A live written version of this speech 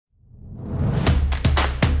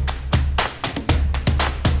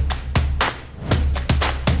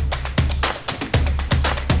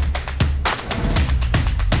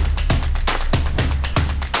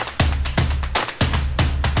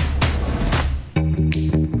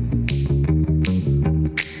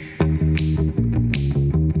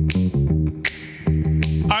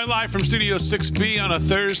live from Studio 6B on a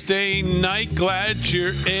Thursday night. Glad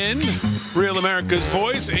you're in. Real America's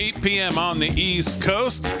Voice, 8 p.m. on the East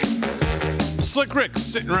Coast. Slick Rick's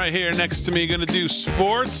sitting right here next to me, going to do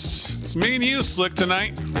sports. It's me and you, Slick,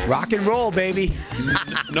 tonight. Rock and roll, baby.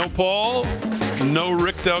 No Paul, no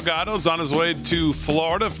Rick Delgado's on his way to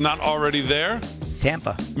Florida, if not already there.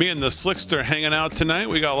 Tampa. Me and the Slickster hanging out tonight.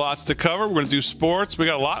 We got lots to cover. We're going to do sports. We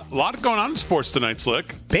got a lot going on in sports tonight,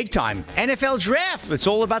 Slick. Big time. NFL draft. It's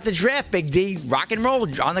all about the draft, Big D. Rock and roll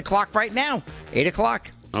on the clock right now. 8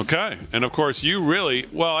 o'clock. Okay. And, of course, you really,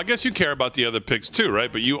 well, I guess you care about the other picks too,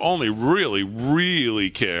 right? But you only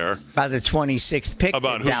really care about the 26th pick,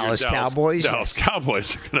 about the Dallas Cowboys. Dallas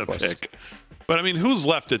Cowboys are going to pick. But, I mean, who's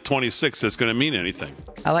left at 26 that's going to mean anything?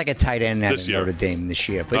 I like a tight end out of Notre Dame this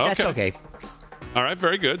year, but that's okay. All right,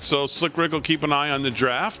 very good. So Slick Rick will keep an eye on the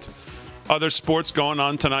draft. Other sports going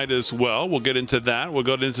on tonight as well. We'll get into that. We'll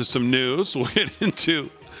go into some news. We'll get into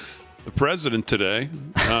the president today.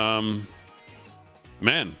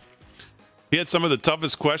 Man, he had some of the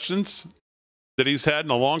toughest questions that he's had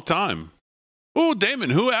in a long time. Oh, Damon,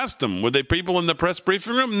 who asked him? Were they people in the press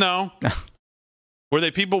briefing room? No. Were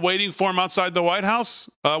they people waiting for him outside the White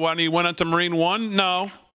House when he went onto Marine One?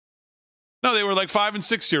 No. No, they were like 5- and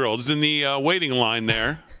 6-year-olds in the waiting line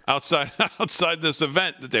there outside this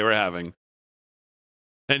event that they were having.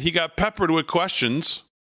 And he got peppered with questions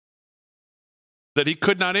that he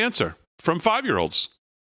could not answer from 5-year-olds.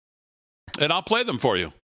 And I'll play them for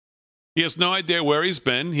you. He has no idea where he's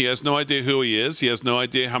been. He has no idea who he is. He has no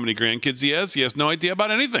idea how many grandkids he has. He has no idea about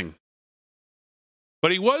anything.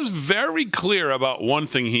 But he was very clear about one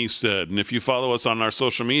thing he said. And if you follow us on our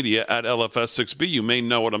social media at LFS6B, you may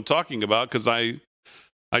know what I'm talking about because I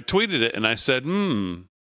tweeted it and I said,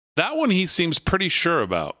 that one he seems pretty sure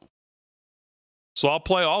about. So I'll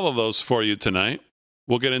play all of those for you tonight.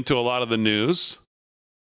 We'll get into a lot of the news.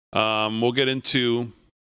 We'll get into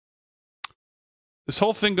this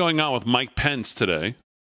whole thing going on with Mike Pence today.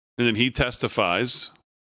 And then he testifies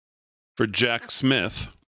for Jack Smith.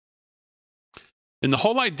 And the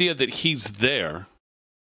whole idea that he's there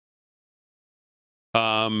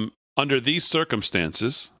under these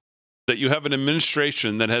circumstances, that you have an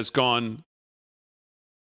administration that has gone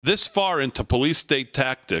this far into police state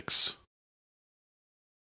tactics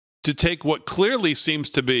to take what clearly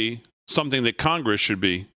seems to be something that Congress should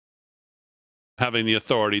be having the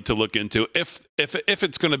authority to look into, if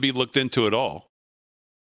it's going to be looked into at all.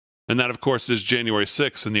 And that, of course, is January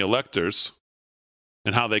 6th and the electors,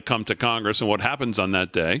 and how they come to Congress and what happens on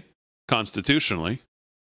that day, constitutionally.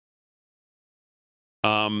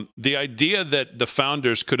 The idea that the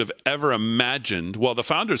founders could have ever imagined, well, the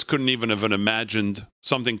founders couldn't even have imagined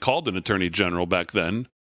something called an attorney general back then,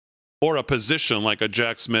 or a position like a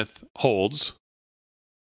Jack Smith holds.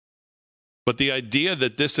 But the idea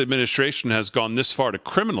that this administration has gone this far to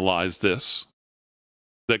criminalize this,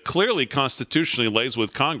 that clearly constitutionally lays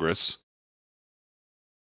with Congress,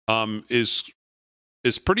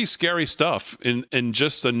 is pretty scary stuff, and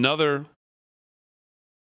just another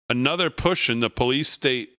push in the police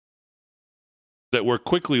state that we're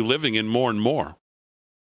quickly living in more and more.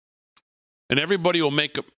 And everybody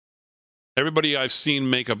I've seen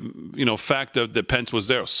make a fact of that Pence was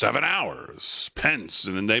there 7 hours, Pence,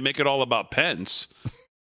 and then they make it all about Pence.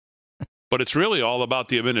 But it's really all about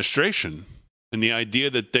the administration and the idea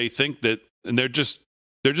that they think that, and they're just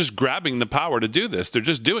grabbing the power to do this. They're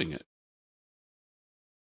just doing it.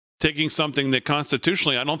 Taking something that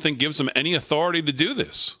constitutionally I don't think gives them any authority to do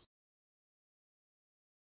this.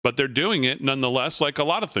 But they're doing it nonetheless, like a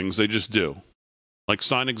lot of things they just do. Like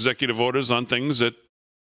sign executive orders on things that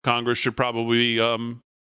Congress should probably be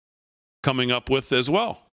coming up with as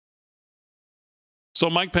well.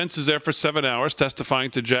 So Mike Pence is there for 7 hours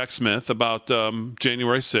testifying to Jack Smith about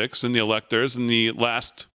January 6th and the electors and the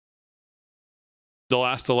last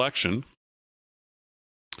election.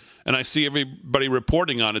 And I see everybody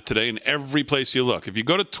reporting on it today in every place you look. If you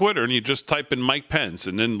go to Twitter and you just type in Mike Pence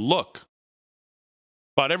and then look,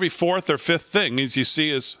 about every fourth or fifth thing as you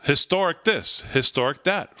see is historic this, historic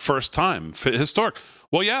that, first time, historic.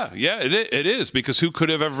 Well, yeah, it is, because who could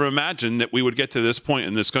have ever imagined that we would get to this point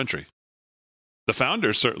in this country? The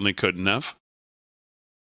founders certainly couldn't have.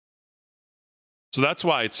 So that's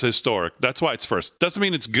why it's historic. That's why it's first. Doesn't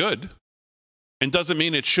mean it's good, and doesn't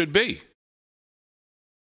mean it should be.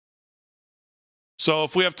 So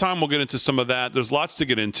if we have time, we'll get into some of that. There's lots to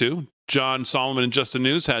get into. John Solomon and Just the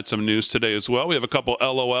News had some news today as well. We have a couple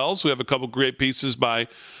LOLs. We have a couple great pieces by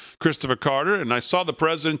Christopher Carter. And I saw the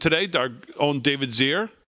president today, our own David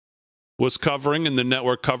Zier, was covering, and the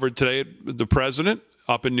network covered today the president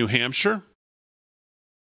up in New Hampshire.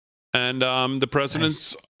 And the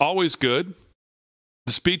president's always good.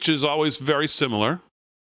 The speech is always very similar.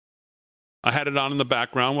 I had it on in the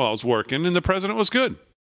background while I was working, and the president was good.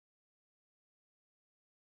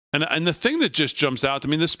 And the thing that just jumps out to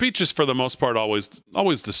me, the speech is for the most part always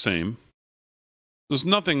the same. There's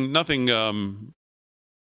nothing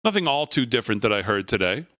all too different that I heard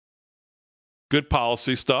today. Good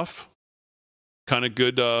policy stuff, kind of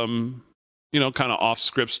good, kind of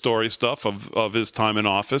off-script story stuff of his time in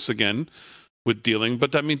office again with dealing.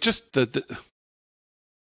 But I mean, just to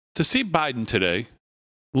see Biden today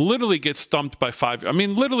literally get stumped by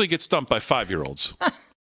 5-year-olds.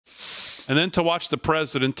 And then to watch the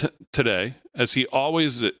president today, as he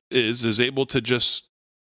always is able to just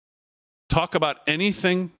talk about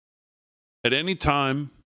anything at any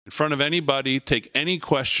time in front of anybody, take any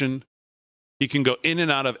question. He can go in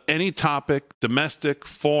and out of any topic, domestic,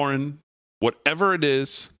 foreign, whatever it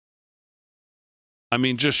is. I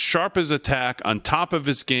mean, just sharp as a tack, on top of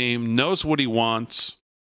his game, knows what he wants.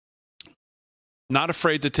 Not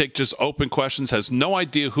afraid to take just open questions, has no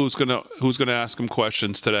idea who's gonna ask him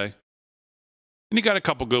questions today. And he got a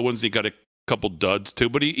couple good ones, and he got a couple duds too,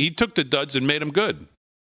 but he took the duds and made them good.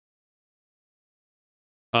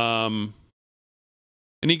 And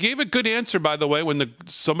he gave a good answer, by the way, when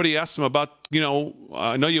somebody asked him about,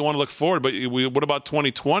 I know you want to look forward, but what about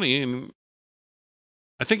 2020? And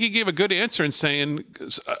I think he gave a good answer in saying,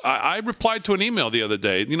 I replied to an email the other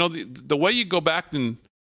day. The way you go back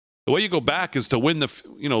is to win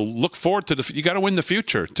look forward to you got to win the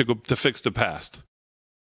future to fix the past.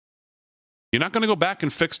 You're not going to go back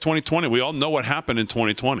and fix 2020. We all know what happened in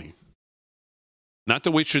 2020. Not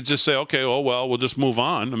that we should just say, okay, oh, well, we'll just move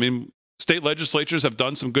on. I mean, state legislatures have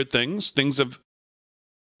done some good things.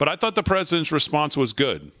 But I thought the president's response was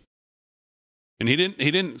good. And he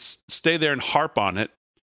didn't stay there and harp on it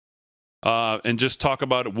and just talk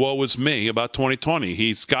about woe is me about 2020.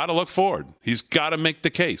 He's got to look forward. He's got to make the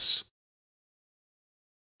case.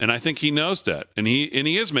 And I think he knows that. And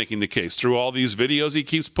he is making the case through all these videos he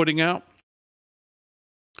keeps putting out.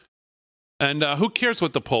 And who cares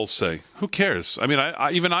what the polls say? Who cares? I mean,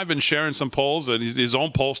 I've been sharing some polls, and his own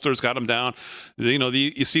pollsters got him down.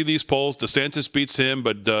 You see these polls. DeSantis beats him,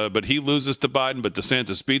 but he loses to Biden. But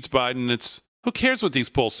DeSantis beats Biden. Who cares what these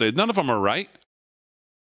polls say? None of them are right,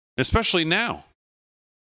 especially now.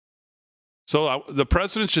 So the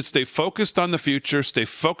president should stay focused on the future. Stay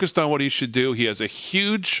focused on what he should do. He has a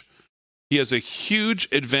huge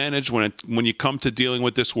advantage when you come to dealing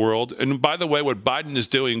with this world. And by the way, what Biden is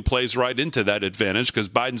doing plays right into that advantage, because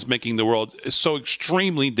Biden's making the world so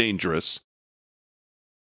extremely dangerous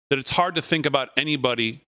that it's hard to think about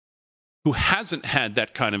anybody who hasn't had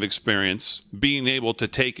that kind of experience being able to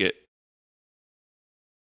take it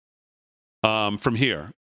from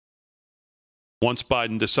here. Once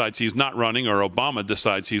Biden decides he's not running, or Obama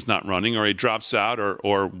decides he's not running, or he drops out,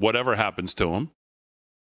 or whatever happens to him.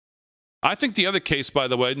 I think the other case, by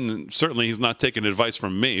the way, and certainly he's not taking advice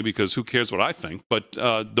from me, because who cares what I think, but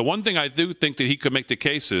the one thing I do think that he could make the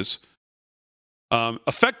case is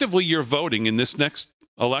effectively you're voting in this next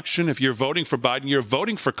election. If you're voting for Biden, you're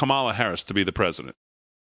voting for Kamala Harris to be the president.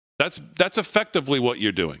 That's effectively what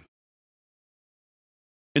you're doing.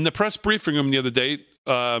 In the press briefing room the other day,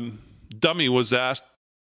 Dummy was asked,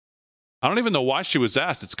 I don't even know why she was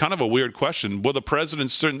asked. It's kind of a weird question. Will the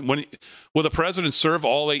president serve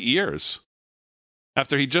all 8 years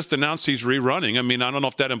after he just announced he's rerunning? I mean, I don't know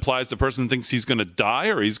if that implies the person thinks he's going to die,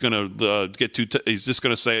 or he's going to he's just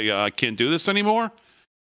going to say, I can't do this anymore.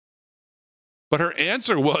 But her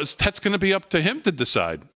answer was, that's going to be up to him to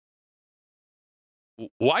decide.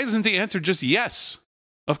 Why isn't the answer just yes?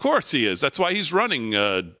 Of course he is. That's why he's running,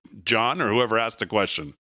 John, or whoever asked the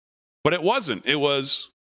question. But it wasn't. It was,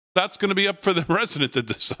 that's going to be up for the president to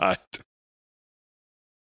decide.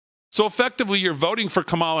 So effectively, you're voting for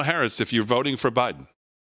Kamala Harris if you're voting for Biden.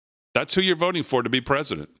 That's who you're voting for to be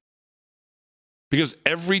president. Because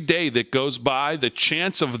every day that goes by, the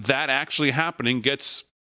chance of that actually happening gets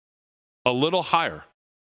a little higher.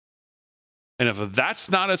 And if that's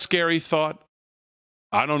not a scary thought,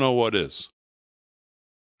 I don't know what is.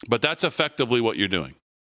 But that's effectively what you're doing.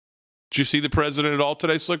 Did you see the president at all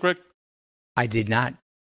today, Slick Rick? I did not.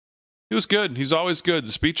 He was good. He's always good.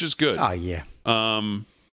 The speech is good. Oh, yeah. And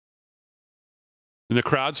the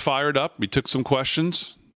crowd's fired up. We took some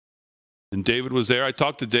questions. And David was there. I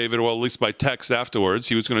talked to David, well, at least by text afterwards.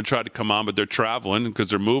 He was going to try to come on, but they're traveling because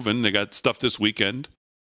they're moving. They got stuff this weekend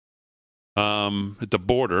at the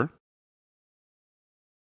border.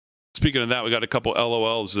 Speaking of that, we got a couple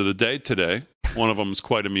LOLs of the day today. One of them is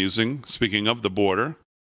quite amusing. Speaking of the border,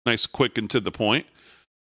 nice, quick, and to the point.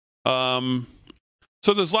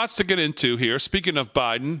 So there's lots to get into here. Speaking of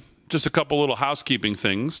Biden, just a couple little housekeeping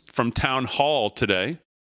things from Town Hall today.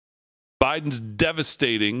 Biden's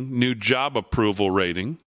devastating new job approval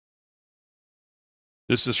rating.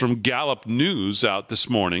 This is from Gallup News out this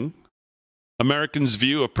morning. Americans'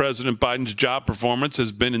 view of President Biden's job performance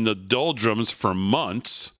has been in the doldrums for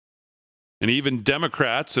months. And even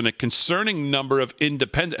Democrats and a concerning number of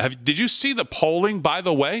independent. Did you see the polling, by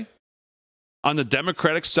the way, on the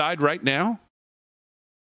Democratic side right now?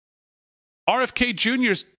 RFK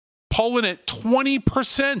Jr.'s polling at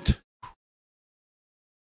 20%.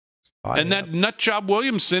 And that nutjob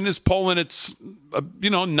Williamson is polling at,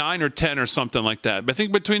 9 or 10 or something like that. But I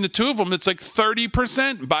think between the two of them, it's like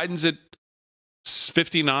 30%. Biden's at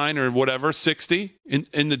 59 or whatever, 60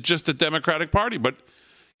 in just the Democratic Party. But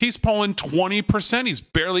he's polling 20%. He's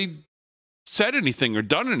barely said anything or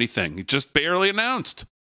done anything. He just barely announced.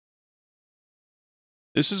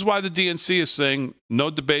 This is why the DNC is saying no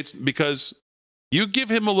debates, because you give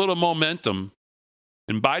him a little momentum,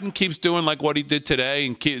 and Biden keeps doing like what he did today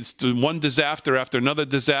and keeps doing one disaster after another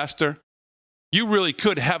disaster. You really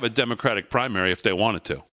could have a Democratic primary if they wanted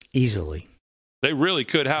to. Easily. They really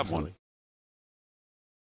could have one.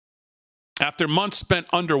 After months spent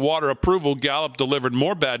underwater approval, Gallup delivered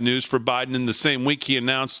more bad news for Biden in the same week he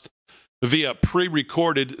announced via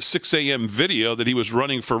pre-recorded 6 a.m. video that he was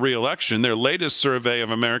running for re-election. Their latest survey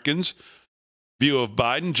of Americans' view of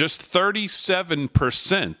Biden, just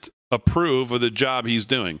 37% approve of the job he's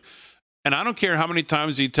doing. And I don't care how many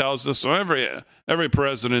times he tells us, every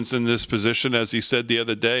president's in this position, as he said the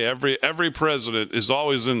other day, every president is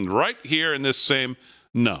always right here in this same.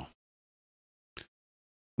 No.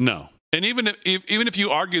 And even if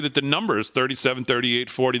you argue that the numbers 37, 38,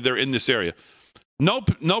 40, they're in this area,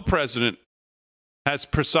 no president has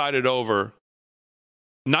presided over,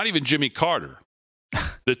 not even Jimmy Carter,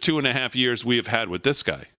 the 2.5 years we have had with this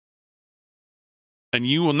guy. And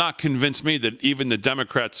you will not convince me that even the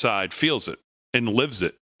Democrat side feels it and lives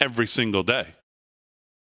it every single day.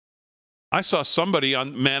 I saw somebody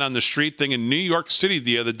man on the street thing in New York City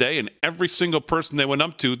the other day, and every single person they went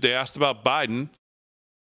up to, they asked about Biden,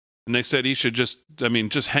 and they said he should just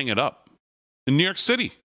hang it up in New York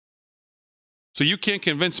City. So you can't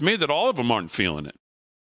convince me that all of them aren't feeling it.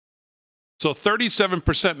 So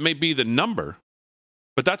 37% may be the number,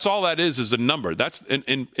 but that's all that is a number. That's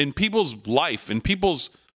in people's life, in people's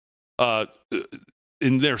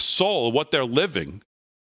in their soul, what they're living.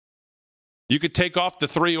 You could take off the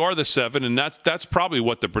 3 or the 7, and that's probably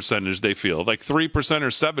what the percentage they feel, like 3% or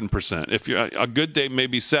 7%. If you're a good day,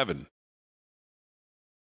 maybe 7.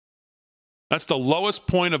 That's the lowest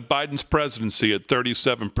point of Biden's presidency at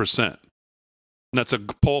 37%. And that's a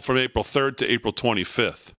poll from April 3rd to April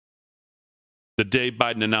 25th, the day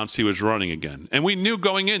Biden announced he was running again. And we knew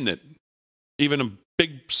going in that even a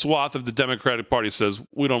big swath of the Democratic Party says,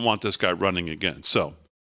 we don't want this guy running again. So,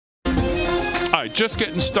 all right, just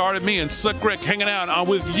getting started. Me and Slick Rick hanging out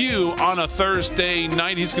with you on a Thursday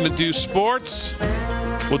night. He's going to do sports.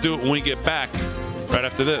 We'll do it when we get back right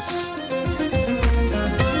after this.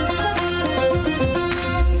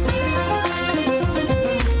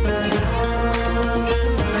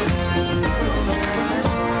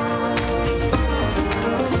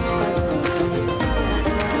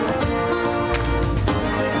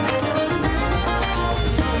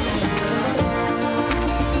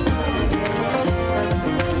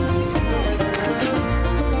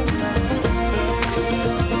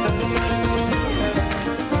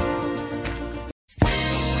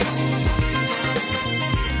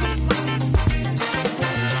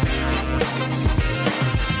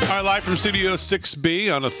 Live from Studio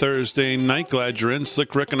 6B on a Thursday night. Glad you're in.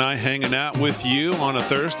 Slick Rick and I hanging out with you on a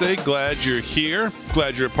Thursday. Glad you're here.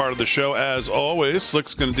 Glad you're a part of the show as always.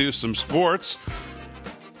 Slick's going to do some sports.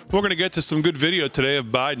 We're going to get to some good video today of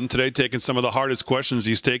Biden today taking some of the hardest questions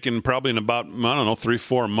he's taken probably in about,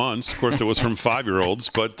 3-4 months. Of course, it was from 5-year-olds,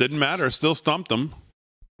 but didn't matter. Still stumped them.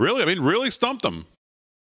 Really stumped them.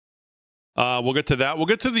 We'll get to that. We'll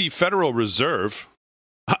get to the Federal Reserve.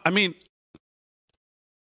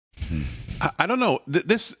 I don't know.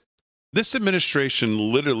 This administration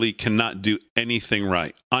literally cannot do anything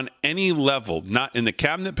right on any level, not in the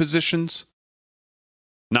cabinet positions,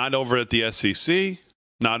 not over at the SEC,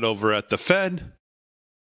 not over at the Fed.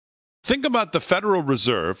 Think about the Federal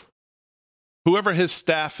Reserve. Whoever his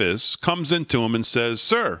staff is comes into him and says,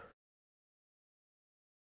 sir,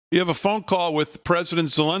 you have a phone call with President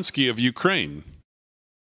Zelensky of Ukraine.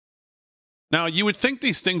 Now, you would think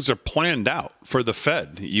these things are planned out for the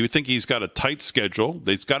Fed. You would think he's got a tight schedule.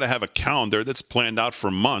 He's got to have a calendar that's planned out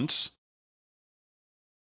for months.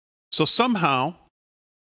 So somehow,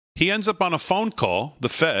 he ends up on a phone call, the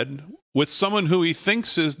Fed, with someone who he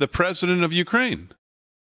thinks is the president of Ukraine,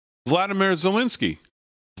 Volodymyr Zelensky.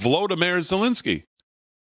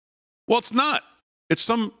 Well, it's not. It's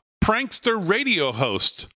some prankster radio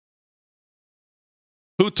host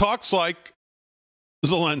who talks like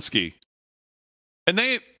Zelensky. And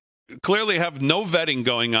they clearly have no vetting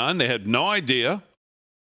going on. They had no idea.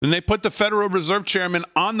 And they put the Federal Reserve Chairman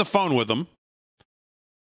on the phone with him.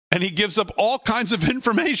 And he gives up all kinds of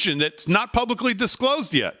information that's not publicly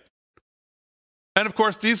disclosed yet. And, of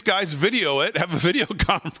course, these guys video it, have a video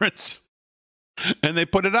conference, and they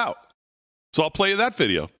put it out. So I'll play you that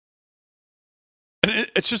video. And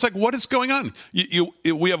it's just like, what is going on?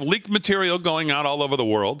 We have leaked material going out all over the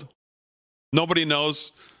world. Nobody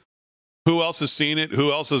knows who else has seen it,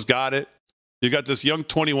 who else has got it. You got this young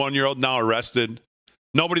 21-year-old now arrested.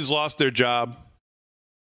 Nobody's lost their job.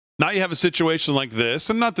 Now you have a situation like this,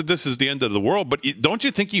 and not that this is the end of the world, but don't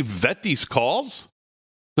you think you vet these calls?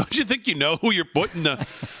 Don't you think you know who you're putting the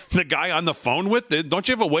guy on the phone with? Don't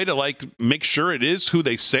you have a way to, like, make sure it is who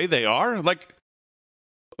they say they are? Like,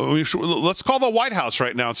 let's call the White House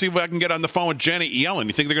right now and see if I can get on the phone with Janet Yellen.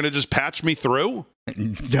 You think they're going to just patch me through?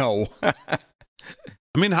 No. I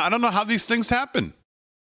mean, I don't know how these things happen.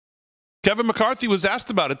 Kevin McCarthy was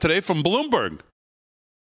asked about it today from Bloomberg.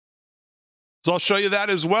 So I'll show you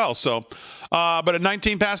that as well. So, but at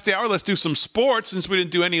 19 past the hour, let's do some sports. Since we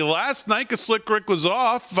didn't do any last night because Slick Rick was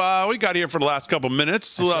off, we got here for the last couple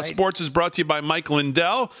minutes. Right. Sports is brought to you by Mike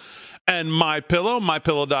Lindell and MyPillow,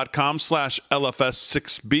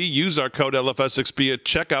 mypillow.com/LFS6B. Use our code LFS6B at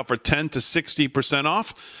checkout for 10 to 60%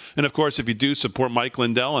 off. And, of course, if you do support Mike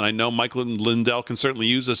Lindell, and I know Mike Lindell can certainly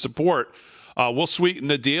use the support, we'll sweeten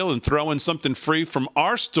the deal and throw in something free from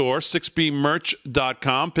our store,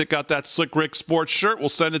 6bmerch.com. Pick out that Slick Rick sports shirt. We'll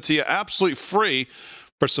send it to you absolutely free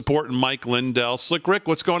for supporting Mike Lindell. Slick Rick,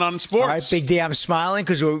 what's going on in sports? All right, Big D, I'm smiling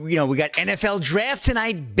because we got NFL draft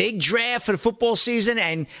tonight, big draft for the football season,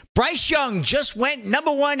 and Bryce Young just went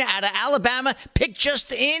number 1 out of Alabama, picked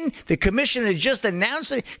just in. The commissioner just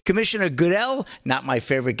announced it. Commissioner Goodell, not my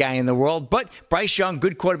favorite guy in the world, but Bryce Young,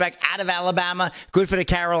 good quarterback out of Alabama, good for the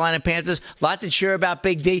Carolina Panthers. A lot to cheer about,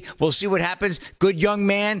 Big D. We'll see what happens. Good young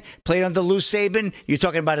man, played under Lou Saban. You're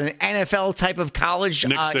talking about an NFL type of college.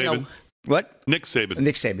 Nick Saban. What? Nick Saban.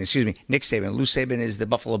 Nick Saban. Lou Saban is the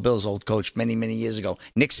Buffalo Bills' old coach many, many years ago.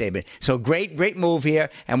 Nick Saban. So great move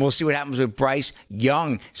here, and we'll see what happens with Bryce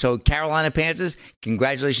Young. So Carolina Panthers,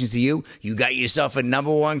 congratulations to you. You got yourself a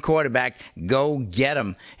number 1 quarterback. Go get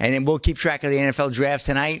him. And then we'll keep track of the NFL draft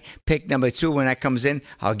tonight. Pick number 2 when that comes in.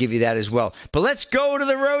 I'll give you that as well. But let's go to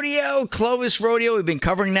the rodeo, Clovis Rodeo. We've been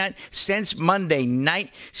covering that since Monday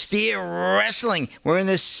night. Steer wrestling. We're in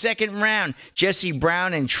the second round. Jesse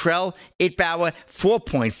Brown and Trell Itbauer,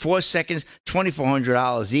 4.4 seconds,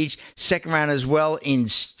 $2,400 each. Second round as well in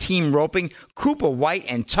team roping. Cooper White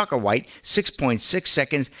and Tucker White, 6.6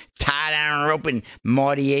 seconds. Tie down roping,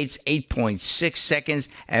 Marty Yates, 8.6 seconds.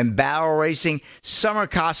 And barrel racing, Summer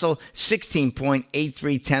Castle,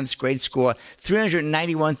 16.83 tenths. Great score.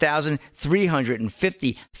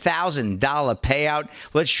 $391,350,000 payout.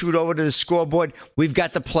 Let's shoot over to the scoreboard. We've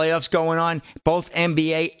got the playoffs going on, both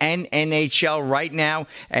NBA and NHL right now.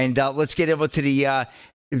 And let's get over to the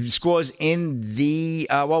scores in the,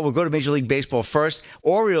 we'll go to Major League Baseball first.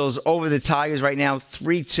 Orioles over the Tigers right now,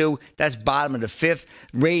 3-2. That's bottom of the 5th.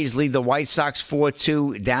 Rays lead the White Sox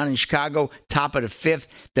 4-2 down in Chicago, top of the 5th.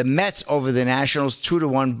 The Mets over the Nationals,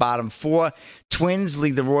 2-1, bottom 4. Twins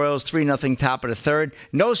lead the Royals 3-0, top of the 3rd.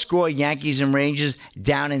 No score, Yankees and Rangers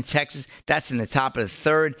down in Texas. That's in the top of the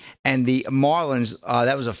 3rd. And the Marlins,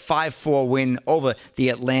 that was a 5-4 win over the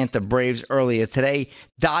Atlanta Braves earlier today.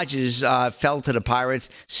 Dodgers fell to the Pirates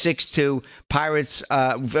 6-2.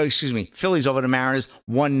 Phillies over the Mariners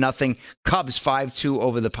 1-0. Cubs 5-2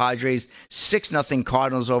 over the Padres. 6-0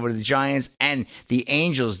 Cardinals over the Giants. And the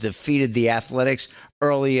Angels defeated the Athletics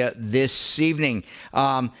earlier this evening.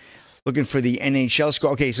 Looking for the NHL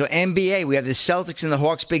score. Okay, so NBA, we have the Celtics and the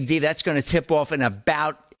Hawks, Big D. That's going to tip off in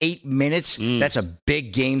about 8 minutes. That's a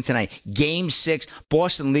big game tonight. Game 6.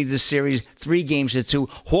 Boston leads the series 3-2.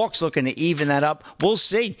 Hawks looking to even that up. We'll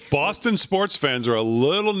see. Boston sports fans are a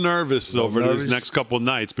little nervous over these next couple of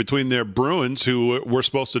nights between their Bruins, who were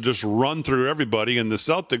supposed to just run through everybody, and the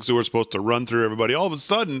Celtics, who were supposed to run through everybody. All of a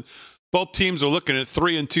sudden, both teams are looking at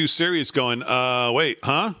 3-2 series going, wait,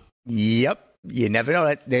 huh? Yep. You never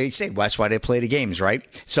know. They say that's why they play the games, right?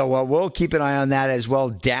 So we'll keep an eye on that as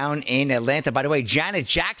well down in Atlanta. By the way, Janet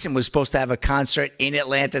Jackson was supposed to have a concert in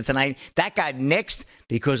Atlanta tonight. That got nixed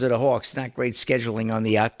because of the Hawks. Not great scheduling on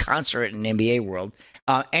the concert in the NBA world.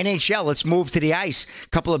 NHL, let's move to the ice. A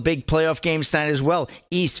couple of big playoff games tonight as well.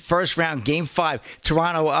 East, first round, Game 5.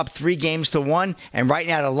 Toronto up 3-1. And right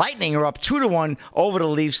now, the Lightning are up 2-1 over the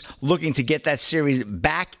Leafs, looking to get that series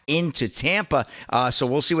back into Tampa. So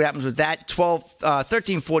we'll see what happens with that.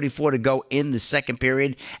 13:44 to go in the second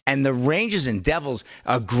period. And the Rangers and Devils,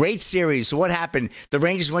 a great series. So what happened? The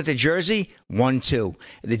Rangers went to Jersey, 1-2.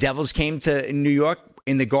 The Devils came to New York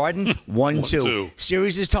in the Garden, 1-2.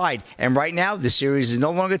 Series is tied. And right now, the series is no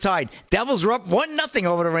longer tied. Devils are up 1-0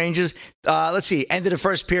 over the Rangers. Let's see, end of the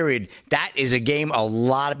first period. That is a game a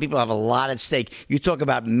lot of people have a lot at stake. You talk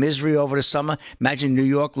about misery over the summer. Imagine New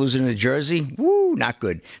York losing to Jersey. Woo, not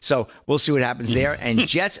good. So we'll see what happens there. And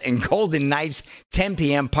Jets and Golden Knights, 10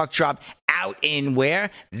 p.m. puck drop out in where?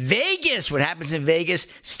 Vegas. What happens in Vegas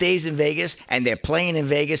stays in Vegas, and they're playing in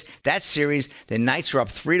Vegas. That series, the Knights are up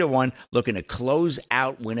 3-1, looking to close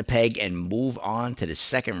out Winnipeg and move on to the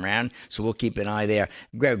second round. So we'll keep an eye there.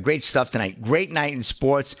 Great stuff tonight. Great night in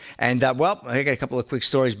sports. And, well, I got a couple of quick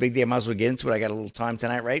stories. Big day. I might as well get into it. I got a little time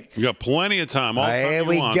tonight, right? You got plenty of time. All time here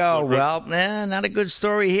we want, go. So well, not a good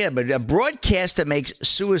story here, but a broadcaster makes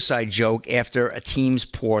suicide joke after a team's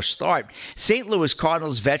poor start. St. Louis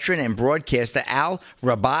Cardinals veteran and broadcaster Al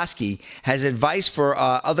Raboski has advice for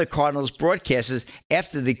other Cardinals broadcasters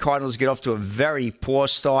after the Cardinals get off to a very poor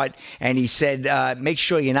start. And he said, make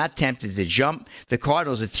sure you're not tempted to jump. The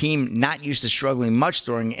Cardinals, a team not used to struggling much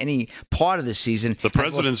during any part of the season. The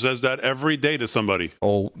president says that every day to somebody.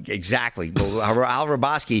 Oh, exactly. Well, Al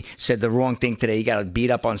Raboski said the wrong thing today. He got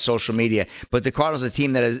beat up on social media. But the Cardinals, a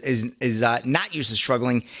team that is not used to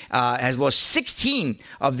struggling, has lost 16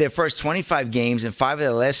 of their first 25 games and 5 of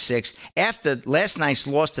their last 6. After last night's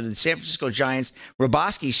loss to the San Francisco Giants,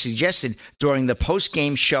 Raboski suggested during the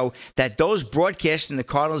post-game show that those broadcasting the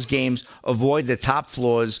Cardinals games avoid the top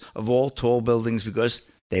floors of all tall buildings because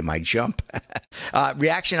they might jump.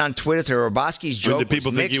 Reaction on Twitter to Raboski's joke. Did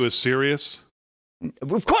people think he was serious?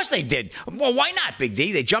 Of course they did. Well, why not, Big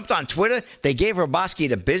D? They jumped on Twitter. They gave Raboski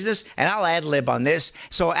the business, and I'll ad-lib on this.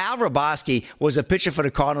 So Al Raboski was a pitcher for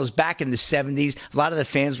the Cardinals back in the 70s. A lot of the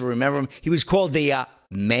fans will remember him. He was called the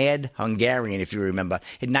Mad Hungarian, if you remember.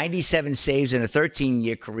 Had 97 saves in a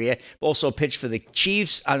 13-year career. Also pitched for the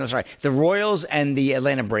Chiefs, the Royals and the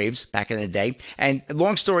Atlanta Braves back in the day. And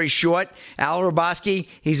long story short, Al Raboski,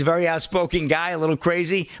 he's a very outspoken guy, a little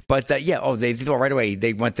crazy, but they thought right away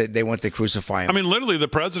they went to crucify him. I mean, literally, the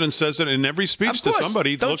president says it in every speech to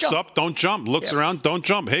somebody. Looks up, don't jump. Looks around, don't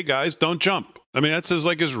jump. Hey guys, don't jump. I mean, that's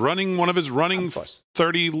one of his running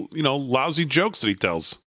 30, lousy jokes that he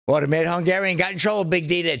tells. Well, the Mad Hungarian got in trouble, Big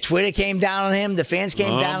D. That Twitter came down on him. The fans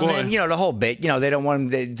came down on him. The whole bit. They don't want him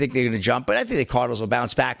to think they're going to jump. But I think the Cardinals will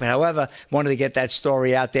bounce back. But however, wanted to get that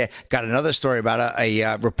story out there. Got another story about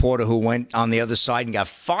a reporter who went on the other side and got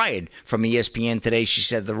fired from ESPN today. She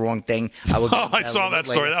said the wrong thing. I saw that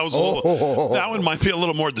story. That was that one might be a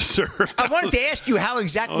little more deserved. I wanted to ask you how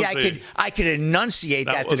exactly I could enunciate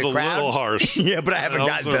that to the crowd. That was a little harsh. Yeah, but I haven't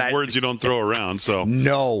gotten to that. Words you don't throw around. So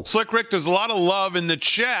no. Slick Rick, there's a lot of love in the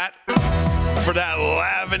chat for that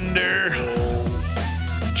lavender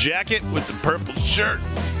jacket with the purple shirt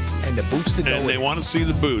and the boots to go. And they want to see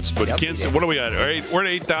the boots, but can't see. What do we got? All right, we're at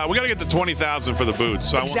 8,000. We got to get to 20,000 for the boots.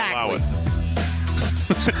 So exactly. I won't allow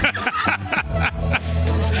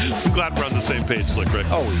it. I'm glad we're on the same page, Slick Rick.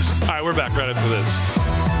 Always. All right, we're back right after this.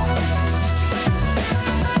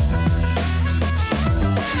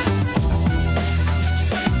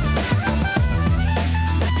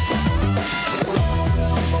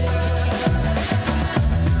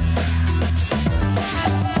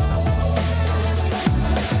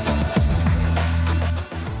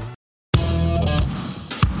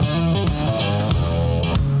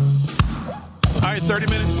 All right, 30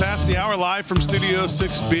 minutes past the hour, live from Studio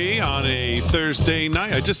 6B on a Thursday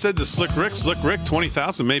night. I just said to Slick Rick,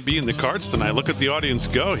 20,000 may be in the cards tonight. Look at the audience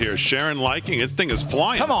go here. Sharon liking. This thing is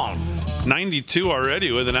flying. Come on. 92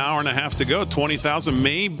 already with an hour and a half to go. 20,000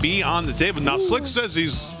 may be on the table. Now, Slick says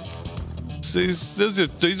these are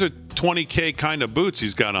 20K kind of boots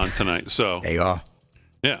he's got on tonight. So they are.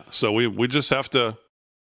 Yeah, so we just have to.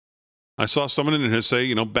 I saw someone in here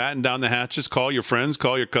say, batten down the hatches, call your friends,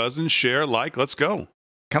 call your cousins, share, let's go.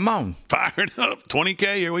 Come on. Fired up.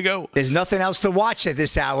 20K, here we go. There's nothing else to watch at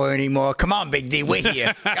this hour anymore. Come on, Big D, we're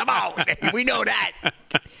here. Come on. We know that.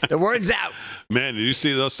 The word's out. Man, did you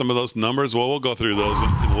see some of those numbers? Well, we'll go through those in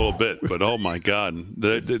a little bit. But, oh, my God.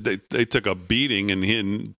 They took a beating,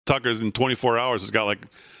 and Tucker's in 24 hours has got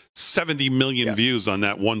 70 million views on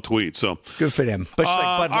that one tweet. So good for them. But like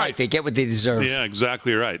Bud Light, right. they get what they deserve. Yeah,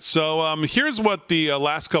 exactly right. So here's what the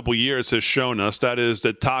last couple years has shown us. That is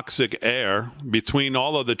the toxic air between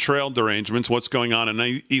all of the trail derangements, what's going on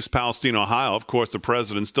in East Palestine, Ohio. Of course, the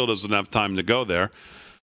president still doesn't have time to go there.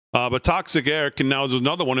 But toxic air there's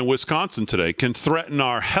another one in Wisconsin today, can threaten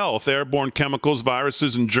our health. Airborne chemicals,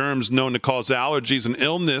 viruses, and germs known to cause allergies and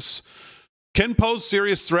illness can pose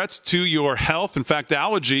serious threats to your health. In fact,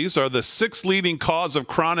 allergies are the sixth leading cause of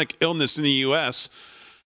chronic illness in the U.S.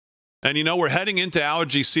 And, we're heading into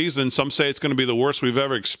allergy season. Some say it's going to be the worst we've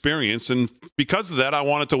ever experienced. And because of that, I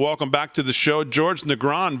wanted to welcome back to the show George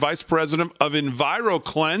Negron, Vice President of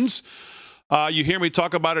EnviroCleanse. You hear me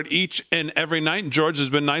talk about it each and every night. And George has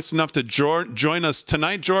been nice enough to join us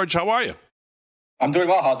tonight. George, how are you? I'm doing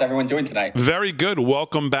well. How's everyone doing tonight? Very good.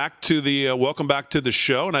 Welcome back to the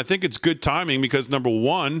show. And I think it's good timing because, number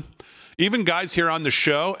one, even guys here on the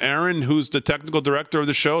show, Aaron, who's the technical director of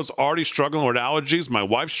the show, is already struggling with allergies. My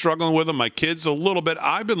wife's struggling with them. My kids a little bit.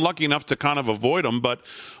 I've been lucky enough to kind of avoid them, but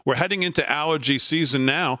we're heading into allergy season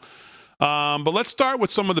now. But let's start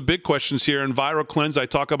with some of the big questions here. EnviroCleanse, I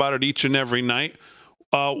talk about it each and every night.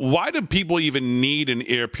 Why do people even need an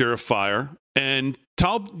air purifier? And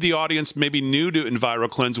tell the audience, maybe new to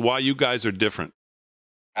EnviroCleanse, why you guys are different.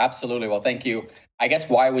 Absolutely. Well, thank you. I guess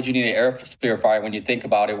why would you need an air purifier when you think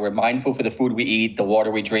about it? We're mindful for the food we eat, the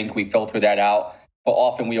water we drink, we filter that out. But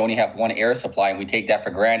often we only have one air supply and we take that for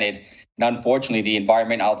granted. And unfortunately, the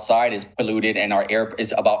environment outside is polluted and our air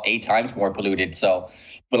is about 8 times more polluted. So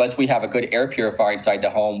unless we have a good air purifier inside the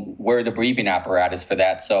home, we're the breathing apparatus for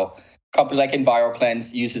that. So a company like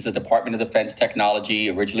EnviroCleanse uses a Department of Defense technology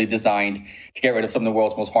originally designed to get rid of some of the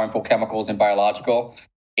world's most harmful chemicals and biological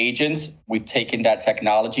agents. We've taken that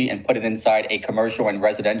technology and put it inside a commercial and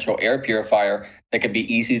residential air purifier that can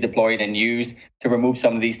be easily deployed and used to remove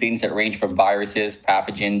some of these things that range from viruses,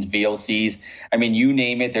 pathogens, VOCs. I mean, you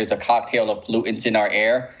name it, there's a cocktail of pollutants in our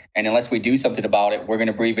air. And unless we do something about it, we're going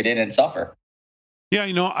to breathe it in and suffer.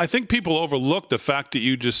 Yeah, I think people overlook the fact that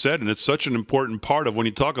you just said, and it's such an important part of when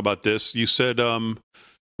you talk about this. You said, when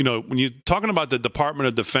you're talking about the Department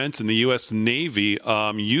of Defense and the U.S. Navy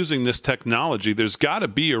using this technology, there's got to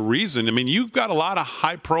be a reason. I mean, you've got a lot of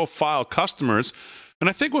high-profile customers, and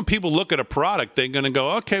I think when people look at a product, they're going to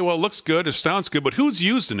go, okay, well, it looks good, it sounds good, but who's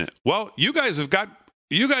using it? Well, you guys have got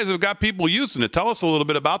people using it. Tell us a little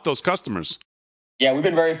bit about those customers. Yeah, we've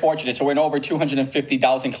been very fortunate. So we're in over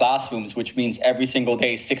 250,000 classrooms, which means every single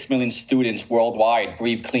day, 6 million students worldwide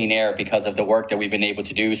breathe clean air because of the work that we've been able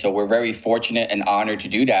to do. So we're very fortunate and honored to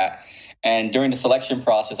do that. And during the selection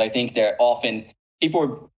process, I think that often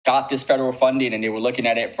people got this federal funding and they were looking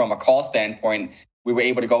at it from a cost standpoint. We were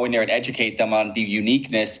able to go in there and educate them on the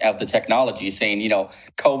uniqueness of the technology, saying,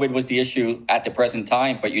 COVID was the issue at the present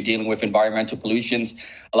time, but you're dealing with environmental pollutions.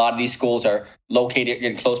 A lot of these schools are located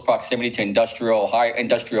in close proximity to high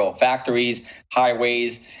industrial factories,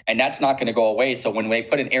 highways, and that's not going to go away. So when they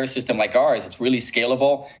put an air system like ours, it's really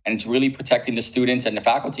scalable and it's really protecting the students and the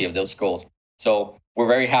faculty of those schools. So we're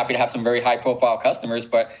very happy to have some very high-profile customers,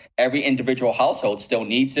 but every individual household still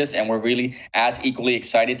needs this, and we're really as equally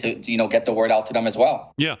excited to get the word out to them as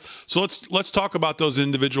well. Yeah. So let's talk about those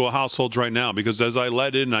individual households right now, because as I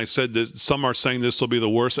led in, I said that some are saying this will be the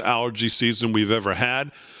worst allergy season we've ever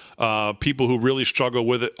had. People who really struggle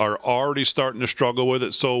with it are already starting to struggle with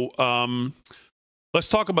it. So let's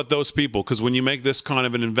talk about those people, because when you make this kind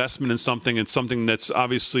of an investment in something, and something that's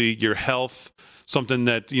obviously your health, something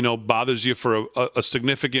that bothers you for a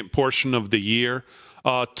significant portion of the year.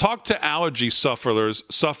 Talk to allergy sufferers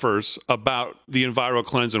about the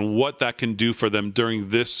EnviroCleanse and what that can do for them during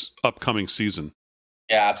this upcoming season.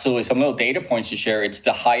 Yeah, absolutely. Some little data points to share. It's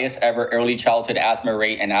the highest ever early childhood asthma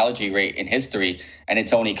rate and allergy rate in history, and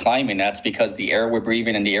it's only climbing. That's because the air we're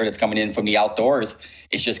breathing and the air that's coming in from the outdoors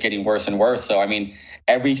is just getting worse and worse. So, I mean,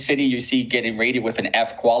 every city you see getting rated with an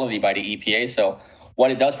F quality by the EPA. So what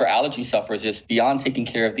it does for allergy sufferers is beyond taking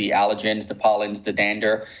care of the allergens, the pollens, the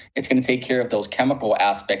dander, it's going to take care of those chemical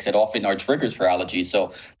aspects that often are triggers for allergies.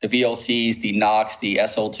 So the VOCs, the NOx, the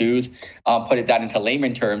SO2s, put that into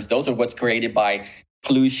layman terms, those are what's created by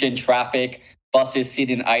pollution, traffic, buses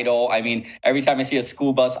sitting idle. I mean, every time I see a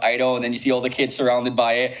school bus idle and then you see all the kids surrounded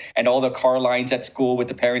by it and all the car lines at school with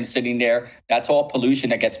the parents sitting there, that's all pollution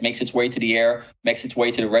that makes its way to the air, makes its way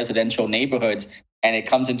to the residential neighborhoods, and it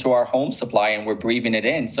comes into our home supply and we're breathing it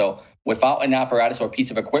in. So without an apparatus or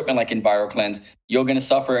piece of equipment like EnviroCleanse, you're going to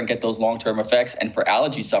suffer and get those long-term effects. And for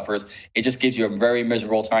allergy sufferers, it just gives you a very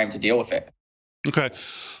miserable time to deal with it. Okay.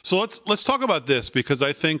 So let's talk about this, because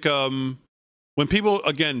I think when people,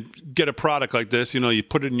 again, get a product like this, you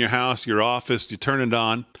put it in your house, your office, you turn it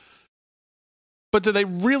on, but do they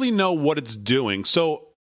really know what it's doing? So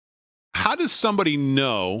how does somebody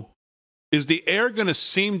know? Is the air going to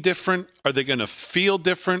seem different? Are they going to feel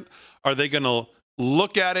different? Are they going to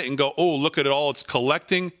look at it and go, oh, look at it all it's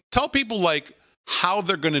collecting? Tell people how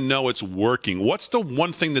they're going to know it's working. What's the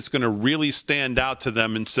one thing that's going to really stand out to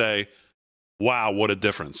them and say, wow, what a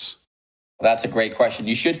difference? That's a great question.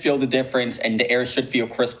 You should feel the difference, and the air should feel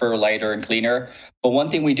crisper, lighter, and cleaner. But one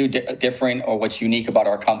thing we do different, or what's unique about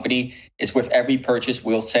our company, is with every purchase,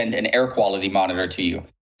 we'll send an air quality monitor to you.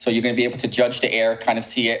 So you're going to be able to judge the air, kind of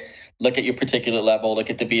see it, look at your particulate level, look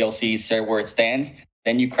at the VOCs, see where it stands.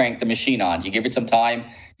 Then you crank the machine on. You give it some time,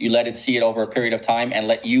 you let it see it over a period of time, and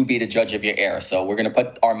let you be the judge of your air. So we're going to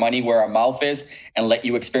put our money where our mouth is and let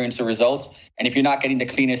you experience the results. And if you're not getting the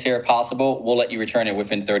cleanest air possible, we'll let you return it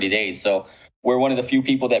within 30 days. So we're one of the few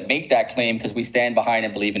people that make that claim because we stand behind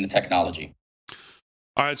and believe in the technology.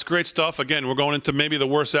 All right, it's great stuff. Again, we're going into maybe the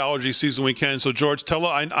worst allergy season we can. So, George,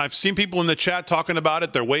 I've seen people in the chat talking about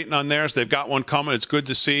it. They're waiting on theirs. They've got one coming. It's good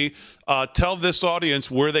to see. Tell this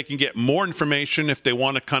audience where they can get more information if they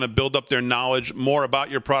want to kind of build up their knowledge more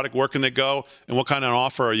about your product. Where can they go? And what kind of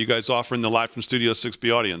offer are you guys offering the Live from Studio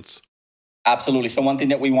 6B audience? Absolutely. So one thing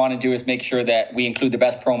that we want to do is make sure that we include the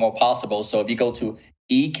best promo possible. So if you go to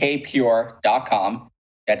ekpure.com,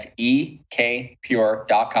 that's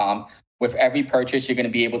ekpure.com. With every purchase, you're going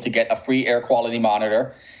to be able to get a free air quality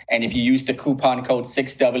monitor. And if you use the coupon code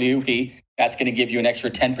 6WP, that's going to give you an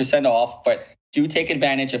extra 10% off. But do take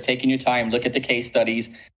advantage of taking your time. Look at the case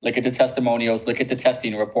studies, look at the testimonials, look at the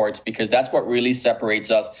testing reports, because that's what really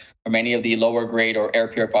separates us from any of the lower grade or air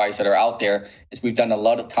purifiers that are out there. Is we've done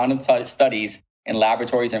a ton of studies in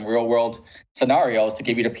laboratories and real world scenarios to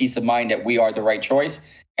give you the peace of mind that we are the right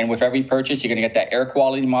choice. And with every purchase, you're going to get that air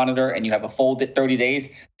quality monitor, and you have a full 30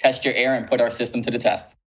 days, test your air and put our system to the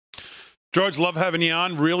test. George, love having you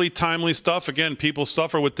on. Really timely stuff. Again, people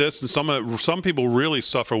suffer with this, and some people really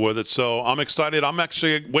suffer with it. So I'm excited. I'm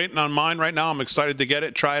actually waiting on mine right now. I'm excited to get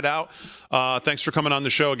it, try it out. Thanks for coming on the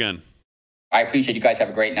show again. I appreciate you guys. Have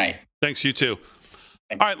a great night. Thanks, you too.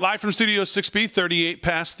 All right, live from Studio 6B, 38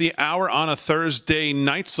 past the hour on a Thursday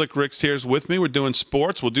night. Slick Rick's here's with me. We're doing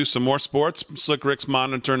sports. We'll do some more sports. Slick Rick's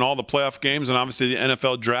monitoring all the playoff games and obviously the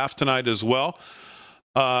NFL draft tonight as well.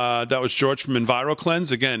 That was George from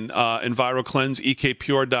EnviroCleanse. Again, EnviroCleanse,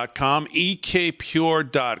 ekpure.com.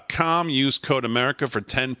 ekpure.com. Use code America for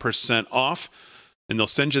 10% off. And they'll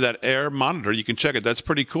send you that air monitor. You can check it. That's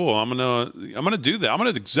pretty cool. I'm gonna do that. I'm gonna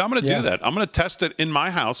do that. I'm gonna test it in my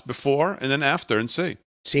house before and then after and see.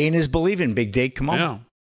 Seeing is believing, Big Dig. Come on.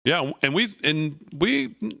 Yeah. And we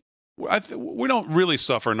don't really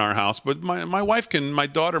suffer in our house, but my wife can. My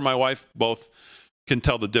daughter, my wife, both can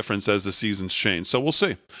tell the difference as the seasons change. So we'll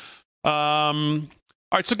see. All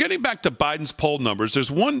right. So getting back to Biden's poll numbers, there's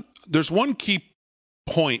one key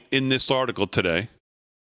point in this article today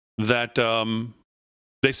that.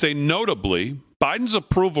 They say, notably, Biden's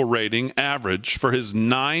approval rating average for his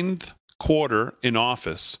 9th quarter in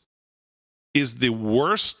office is the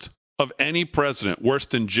worst of any president, worse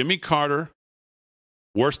than Jimmy Carter,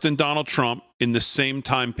 worse than Donald Trump in the same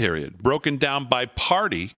time period. Broken down by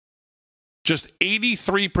party, just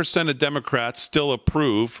 83% of Democrats still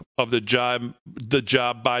approve of the job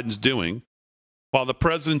Biden's doing, while the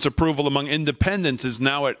president's approval among independents is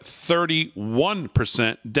now at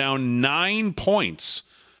 31%, down 9 points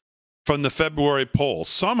from the February poll.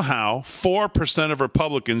 Somehow, 4% of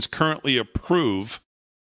Republicans currently approve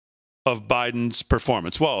of Biden's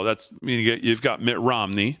performance. Well, you've got Mitt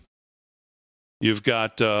Romney. You've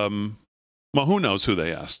got, who knows who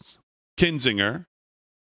they asked? Kinzinger.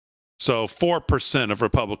 So 4% of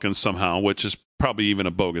Republicans somehow, which is probably even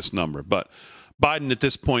a bogus number. But Biden at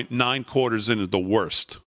this point, 9 quarters in, is the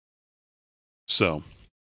worst. So,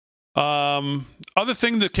 other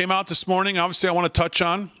thing that came out this morning, obviously I want to touch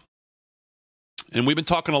on, and we've been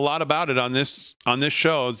talking a lot about it on this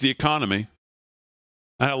show, is the economy.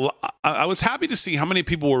 I was happy to see how many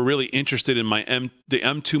people were really interested in the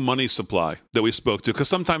M2 money supply that we spoke to, because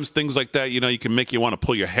sometimes things like that, you can make you want to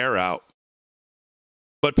pull your hair out.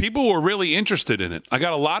 But people were really interested in it. I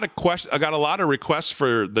got a lot of requests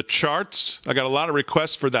for the charts. I got a lot of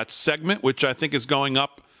requests for that segment, which I think is going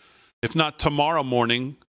up, if not tomorrow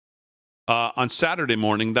morning, on Saturday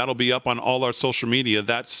morning. That'll be up on all our social media.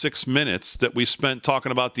 That 6 minutes that we spent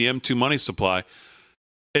talking about the M2 money supply.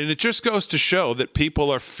 And it just goes to show that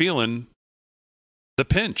people are feeling the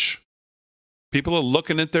pinch. People are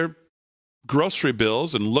looking at their grocery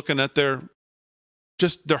bills and looking at their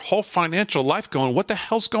whole financial life going, what the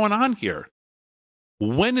hell's going on here?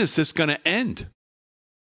 when is this going to end?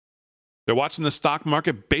 They're watching the stock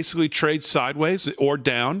market basically trade sideways or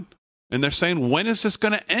down, and they're saying, when is this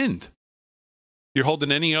going to end? You're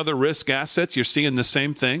holding any other risk assets, you're seeing the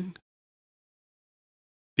same thing.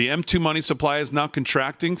 The M2 money supply is now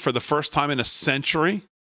contracting for the first time in a century.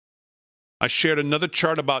 I shared another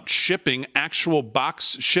chart about shipping. Actual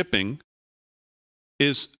box shipping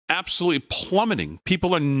is absolutely plummeting.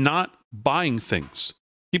 People are not buying things.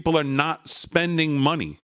 People are not spending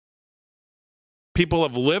money. People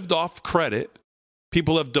have lived off credit.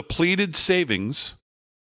 People have depleted savings.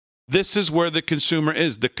 This is where the consumer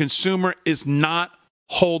is. The consumer is not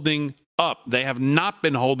holding up. They have not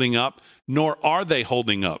been holding up, nor are they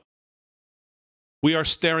holding up. We are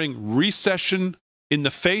staring recession in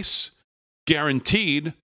the face,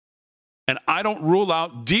 guaranteed, and I don't rule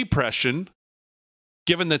out depression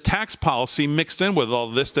given the tax policy mixed in with all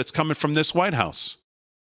this that's coming from this White House,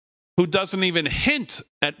 who doesn't even hint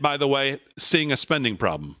at, by the way, seeing a spending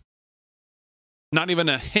problem. Not even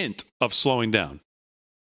a hint of slowing down.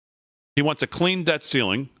 He wants a clean debt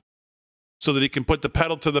ceiling so that he can put the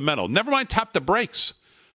pedal to the metal. Never mind tap the brakes.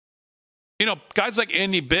 You know, guys like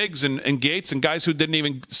Andy Biggs and Gates and guys who didn't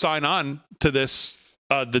even sign on to this,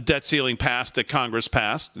 the debt ceiling passed that Congress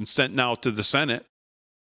passed and sent now to the Senate.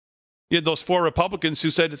 You had those 4 Republicans who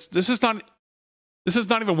said this is not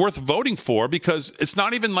even worth voting for because it's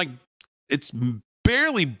not even like it's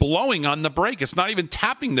barely blowing on the brake. It's not even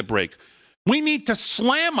tapping the brake. We need to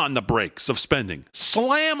slam on the brakes of spending.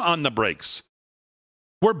 Slam on the brakes.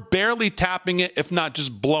 We're barely tapping it, if not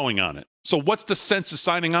just blowing on it. So what's the sense of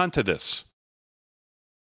signing on to this?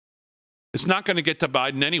 It's not going to get to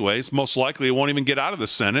Biden anyways. Most likely it won't even get out of the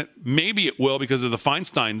Senate. Maybe it will because of the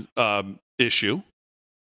Feinstein issue.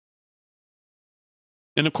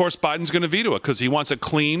 And, of course, Biden's going to veto it because he wants a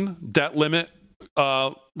clean debt limit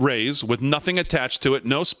raise with nothing attached to it,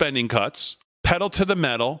 no spending cuts, pedal to the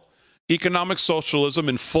metal, economic socialism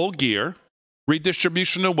in full gear,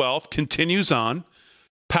 redistribution of wealth continues on,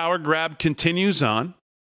 power grab continues on,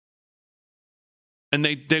 and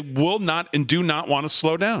they will not and do not want to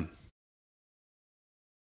slow down.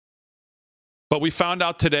 But we found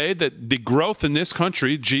out today that the growth in this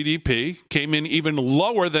country, GDP, came in even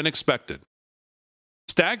lower than expected.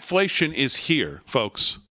 Stagflation is here,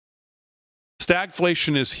 folks.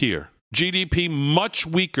 Stagflation is here. GDP much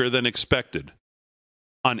weaker than expected.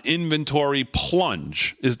 On inventory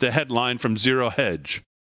plunge is the headline from Zero Hedge.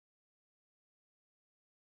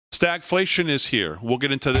 Stagflation is here. We'll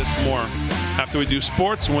get into this more after we do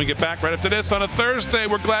sports. When we get back right after this on a Thursday,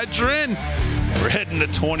 we're glad you're in. We're heading to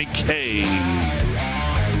 20K.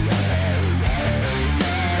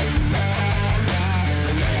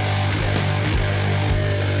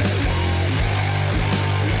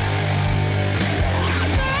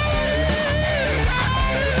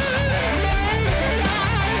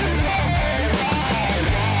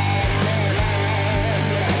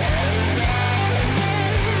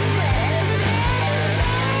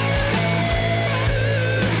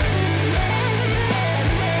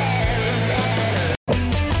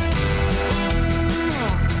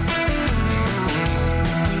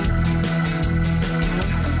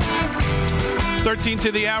 13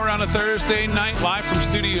 to the hour on a Thursday night, live from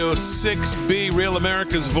Studio 6B, Real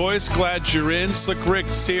America's Voice. Glad you're in. Slick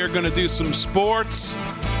Rick's here, going to do some sports.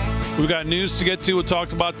 We've got news to get to. We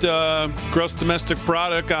talked about gross domestic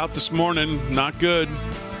product out this morning. Not good.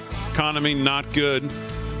 Economy, not good.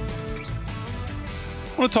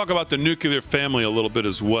 I want to talk about the nuclear family a little bit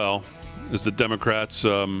as well, as the Democrats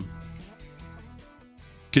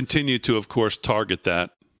continue to, of course, target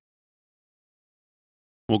that.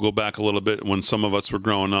 We'll go back a little bit when some of us were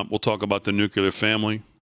growing up. We'll talk about the nuclear family.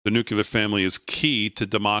 The nuclear family is key to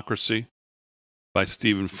democracy by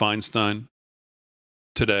Stephen Feinstein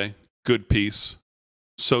today. Good piece.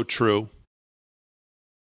 So true.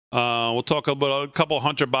 We'll talk about a couple of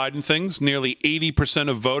Hunter Biden things. Nearly 80%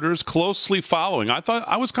 of voters closely following.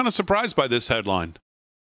 I was kind of surprised by this headline.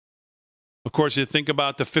 Of course, you think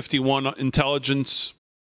about the 51 intelligence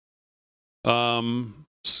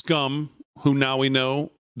scum who now we know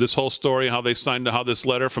this whole story, how they signed, how this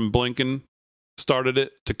letter from Blinken started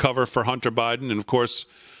it to cover for Hunter Biden. And of course,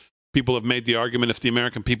 people have made the argument if the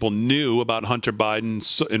American people knew about Hunter Biden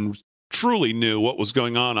and truly knew what was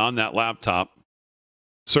going on that laptop,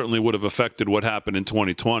 certainly would have affected what happened in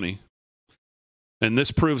 2020. And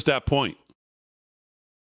this proves that point.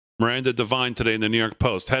 Miranda Devine today in the New York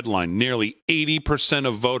Post, headline, nearly 80%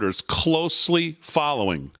 of voters closely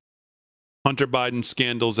following Hunter Biden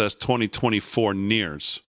scandals as 2024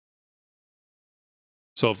 nears.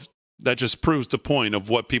 So that just proves the point of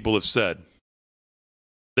what people have said.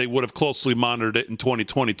 they would have closely monitored it in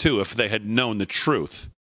 2022 if they had known the truth.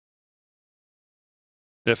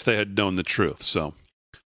 So, all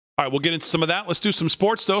right, we'll get into some of that. Let's do some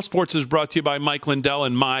sports, though. Sports is brought to you by Mike Lindell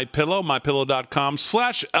and MyPillow,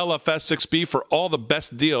 mypillow.com/LFS6B for all the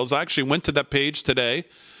best deals. I actually went to that page today.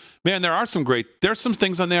 Man, there's some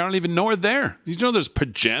things on there I don't even know are there. You know there's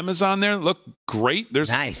pajamas on there that look great.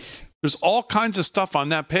 Nice. There's all kinds of stuff on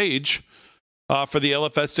that page for the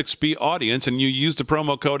LFS6B audience, and you use the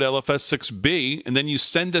promo code LFS6B, and then you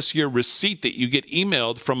send us your receipt that you get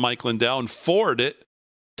emailed from Mike Lindell and forward it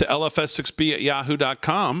to LFS6B at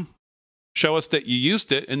yahoo.com. Show us that you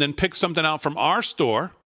used it, and then pick something out from our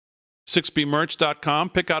store,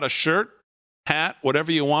 6bmerch.com. Pick out a shirt, hat,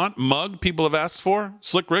 whatever you want, mug people have asked for.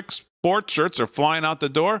 Slick Rick's sports shirts are flying out the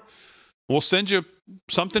door. We'll send you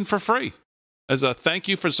something for free as a thank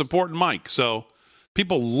you for supporting Mike. So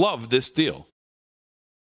people love this deal.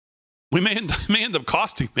 We may end up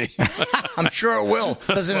costing me. I'm sure it will.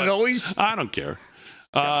 Doesn't it always? I don't care.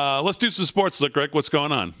 Let's do some sports, Slick Rick. What's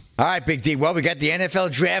going on? All right, Big D. Well, we got the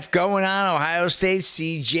NFL draft going on. Ohio State,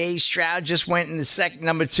 C.J. Stroud just went in the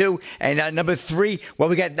number 2. And number 3, well,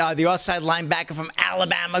 we got the outside linebacker from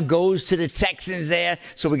Alabama goes to the Texans there.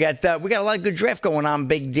 So we got a lot of good draft going on,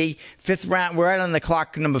 Big D. 5th round, we're right on the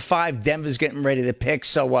clock. Number 5, Denver's getting ready to pick.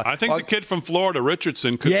 So I think the kid from Florida,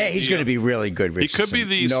 Richardson, could he's going to be really good, Richardson. He could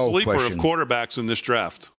be the sleeper of quarterbacks in this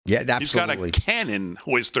draft. Yeah, absolutely. He's got a cannon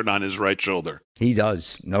hoisted on his right shoulder. He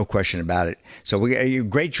does. No question about it. So we got a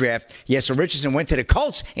great draft. Yeah, so Richardson went to the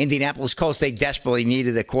Colts, Indianapolis Colts. They desperately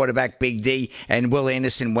needed a quarterback, Big D. And Will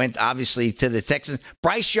Anderson went, obviously, to the Texans.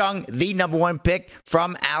 Bryce Young, the number 1 pick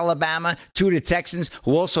from Alabama, to the Texans,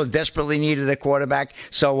 who also desperately needed a quarterback.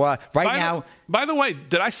 So By the way,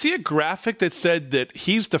 did I see a graphic that said that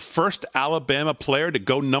he's the first Alabama player to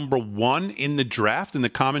go number 1 in the draft, in the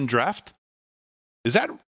common draft? Is that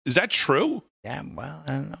true? Yeah, well,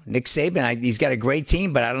 I don't know. Nick Saban, he's got a great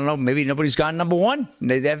team, but I don't know. Maybe nobody's gone number 1.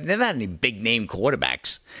 They've never had any big name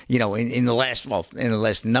quarterbacks, in the last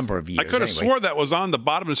number of years. I could have swore that was on the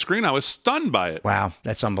bottom of the screen. I was stunned by it. Wow,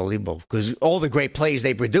 that's unbelievable because all the great plays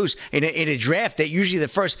they produce in a draft, that usually the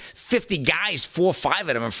first 50 guys, 4 or 5 of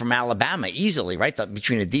them are from Alabama easily, right?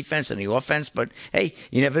 Between the defense and the offense. But hey,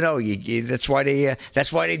 you never know. That's why they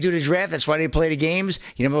do the draft. That's why they play the games.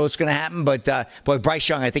 You never know what's going to happen. But boy, Bryce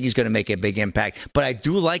Young, I think he's going to make a big impact. But I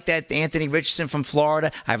do like that Anthony Richardson from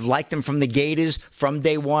Florida. I've liked him from the Gators from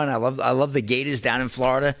day one. I love the Gators down in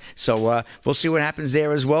Florida. So we'll see what happens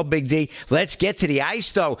there as well, Big D. Let's get to the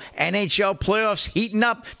ice, though. NHL playoffs heating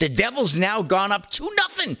up. The Devils now gone up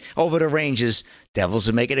 2-0 over the Rangers. Devils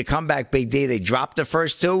are making a comeback, Big D. They dropped the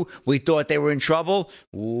first 2. We thought they were in trouble.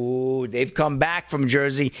 Ooh, they've come back from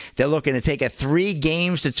Jersey. They're looking to take a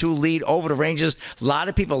 3-2 lead over the Rangers. A lot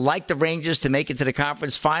of people like the Rangers to make it to the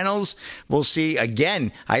conference finals. We'll see.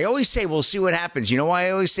 Again, I always say we'll see what happens. You know why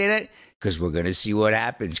I always say that? Because we're going to see what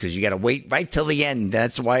happens, because you got to wait right till the end.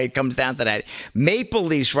 That's why it comes down to that. Maple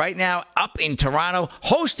Leafs right now up in Toronto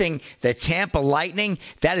hosting the Tampa Lightning.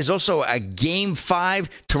 That is also a Game 5.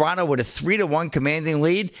 Toronto with a 3-1 commanding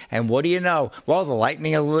lead. And what do you know? Well, the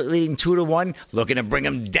Lightning are leading 2-1, looking to bring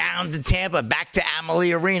them down to Tampa, back to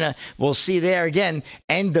Amalie Arena. We'll see there again.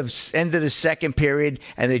 End of the second period.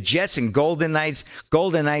 And the Jets and Golden Knights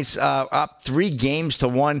up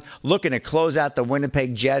 3-1, looking to close out the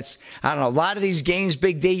Winnipeg Jets. I don't know, a lot of these games,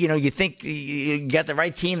 Big D, you think you got the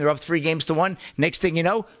right team, they're up 3-1. Next thing you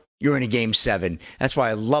know, you're in a Game 7. That's why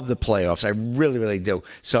I love the playoffs. I really, really do.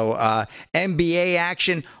 So NBA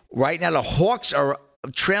action. Right now, the Hawks are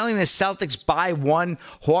trailing the Celtics by 1.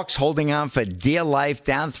 Hawks holding on for dear life,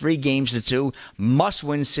 down 3-2.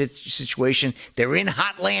 Must-win situation. They're in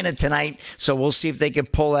Hotlanta tonight, so we'll see if they can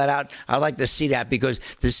pull that out. I'd like to see that because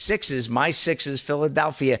the Sixers, my Sixers,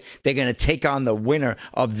 Philadelphia, they're going to take on the winner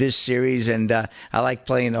of this series, and I like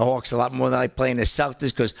playing the Hawks a lot more than I like playing the Celtics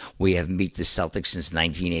because we haven't beat the Celtics since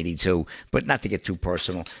 1982, but not to get too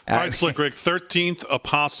personal. All right, Slick Rick, 13th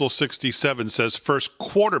Apostle 67 says first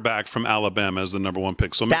quarterback from Alabama as the number 1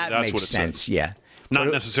 pick. So maybe that's makes what it sense, says. Yeah. Not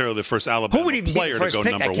necessarily the first Alabama player to go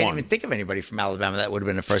pick? number 1. I can't even think of anybody from Alabama that would have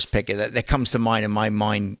been the first pick. That comes to mind in my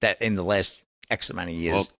mind that in the last X amount of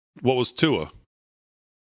years. Well, what was Tua?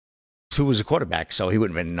 Tua was a quarterback, so he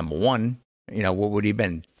wouldn't have been number 1. What would he have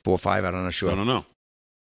been? 4 or 5? I don't know. Sure. I don't know.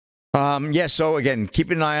 So again,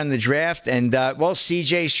 keep an eye on the draft. And,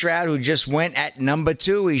 C.J. Stroud, who just went at number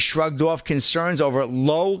 2, he shrugged off concerns over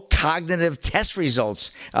low cognitive test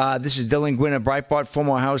results. This is Dylan Gwynn of Breitbart.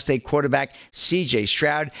 Former Ohio State quarterback C.J.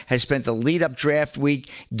 Stroud has spent the lead-up draft week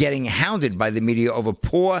getting hounded by the media over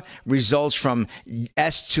poor results from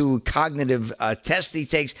S2 cognitive tests he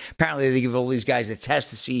takes. Apparently, they give all these guys a test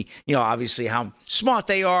to see, obviously how smart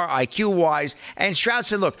they are, IQ-wise. And Stroud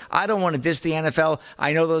said, look, I don't want to diss the NFL.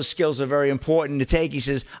 I know those skills are very important to take. He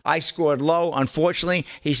says, I scored low, unfortunately.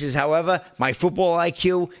 He says, however, my football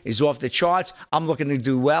IQ is off the charts. I'm looking to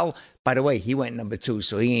do well. By the way, he went number 2,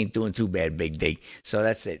 so he ain't doing too bad, Big D. So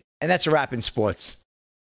that's it. And that's a wrap in sports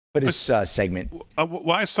for this segment.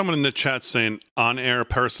 Why is someone in the chat saying on-air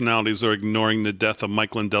personalities are ignoring the death of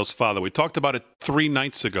Mike Lindell's father? We talked about it 3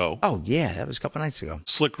 nights ago. Oh, yeah, that was a couple nights ago.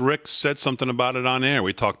 Slick Rick said something about it on air.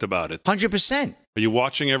 We talked about it. 100%. Are you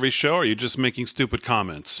watching every show, or are you just making stupid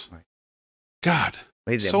comments? Right. God,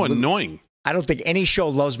 so annoying. I don't think any show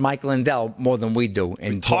loves Mike Lindell more than we do.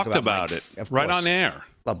 And we talked about it right on air.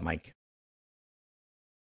 Love Mike.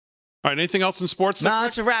 All right, anything else in sports? No,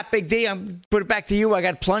 that's a wrap, Big D. I'll put it back to you. I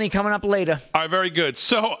got plenty coming up later. All right, very good.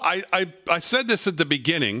 So I said this at the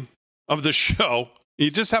beginning of the show.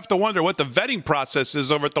 You just have to wonder what the vetting process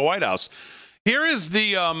is over at the White House. Here is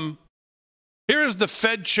the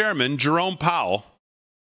Fed chairman, Jerome Powell,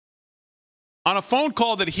 on a phone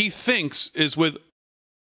call that he thinks is with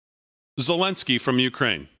Zelensky from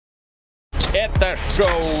Ukraine. Это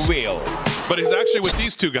show real. But he's actually with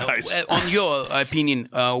these two guys. On your opinion,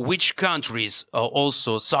 which countries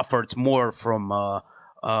also suffered more from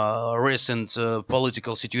recent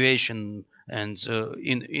political situation and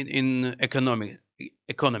in economy?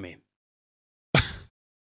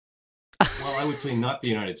 Well, I would say not the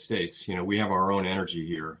United States. We have our own energy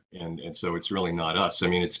here, and so it's really not us. I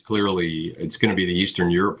mean, it's going to be the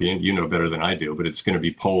Eastern European. You know better than I do, but it's going to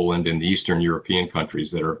be Poland and the Eastern European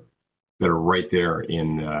countries that are right there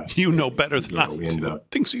in. You know better than I do.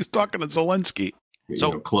 Thinks he's talking to Zelensky.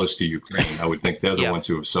 Close to Ukraine. I would think they're the ones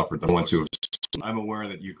who have suffered. I'm aware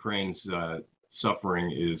that Ukraine's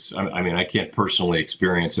suffering is. I mean, I can't personally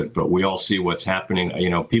experience it, but we all see what's happening.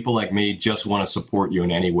 People like me just want to support you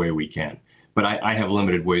in any way we can. But I have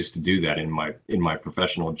limited ways to do that in my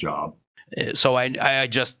professional job. So I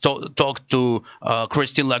just talked to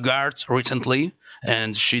Christine Lagarde recently,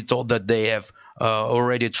 and she told that they have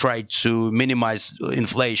already tried to minimize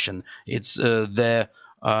inflation. It's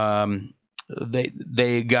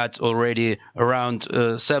they got already around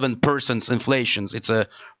 7% inflation. It's a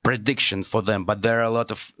prediction for them, but there are a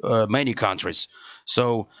lot of many countries.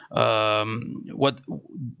 So, what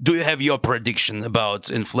do you have your prediction about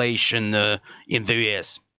inflation in the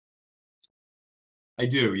U.S.? I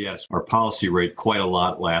do, yes. Our policy rate quite a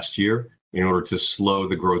lot last year in order to slow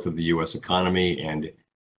the growth of the U.S. economy and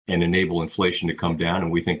enable inflation to come down,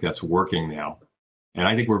 and we think that's working now. And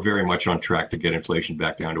I think we're very much on track to get inflation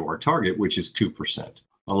back down to our target, which is 2%.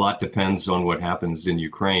 A lot depends on what happens in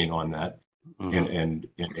Ukraine on that, and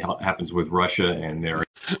what happens with Russia and their.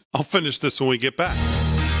 I'll finish this when we get back.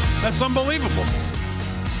 That's unbelievable.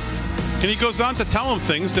 And he goes on to tell him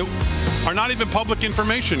things that are not even public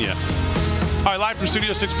information yet. All right, live from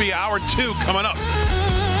Studio 6B, Hour 2 coming up.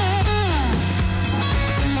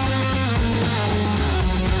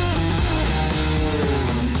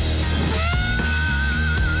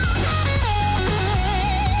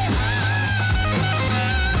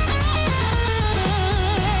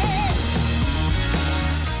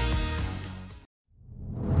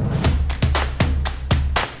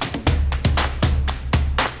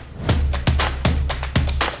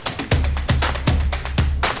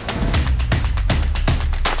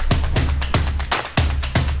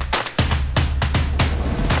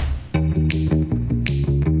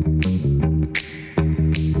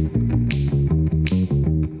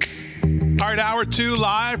 Hour 2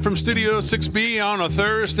 live from Studio 6B on a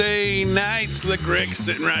Thursday night. Slick Rick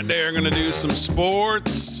sitting right there. Going to do some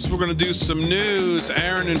sports. We're going to do some news.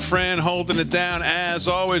 Aaron and Fran holding it down. As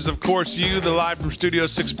always, of course, you, the live from Studio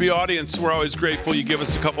 6B audience, we're always grateful you give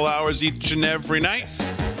us a couple hours each and every night.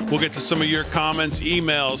 We'll get to some of your comments,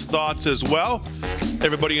 emails, thoughts as well.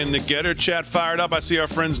 Everybody in the Getter chat fired up. I see our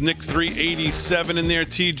friends Nick 387 in there,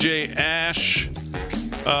 TJ Ash.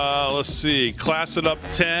 Let's see. Class it up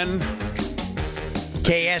 10.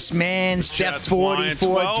 KS Man, Steph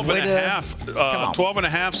 44, 12 and a half, 12 and a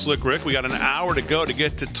half, Slick Rick. We got an hour to go to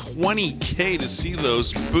get to 20K to see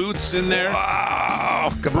those boots in there.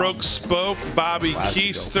 Wow. Brooke Spoke, Bobby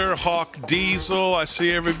Keister, Hawk Diesel. I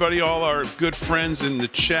see everybody, all our good friends in the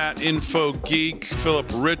chat. Info Geek, Philip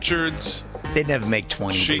Richards. They'd never make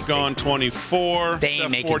 20. Sheik on 24. They ain't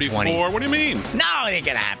Steph making 44. 20. What do you mean? No, it ain't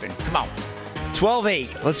going to happen. Come on.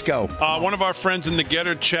 12-8. Let's go. One of our friends in the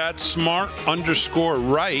Getter chat,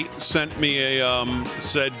 smart_right, sent me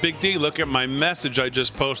said, Big D, look at my message I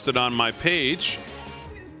just posted on my page.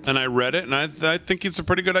 And I read it, and I think it's a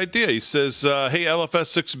pretty good idea. He says, hey,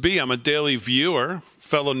 LFS6B, I'm a daily viewer,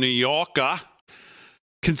 fellow New Yorker.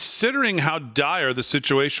 Considering how dire the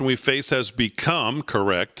situation we face has become,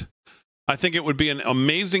 correct, I think it would be an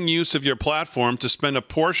amazing use of your platform to spend a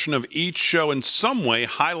portion of each show in some way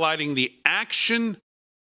highlighting the action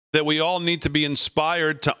that we all need to be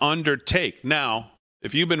inspired to undertake. Now,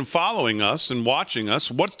 if you've been following us and watching us,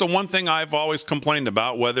 what's the one thing I've always complained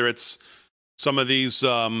about, whether it's some of these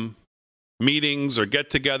meetings or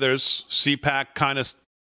get-togethers, CPAC kind of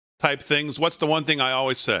type things? What's the one thing I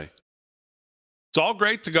always say? It's all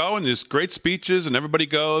great to go, and there's great speeches, and everybody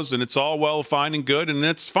goes, and it's all well, fine, and good, and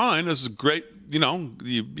it's fine. This is great. You know,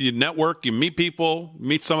 you network, you meet people,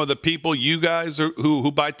 meet some of the people, you guys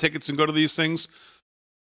who buy tickets and go to these things.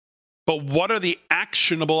 But what are the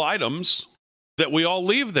actionable items that we all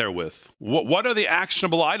leave there with? What are the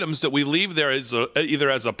actionable items that we leave there as either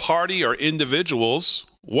as a party or individuals?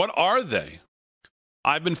 What are they?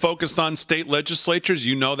 I've been focused on state legislatures.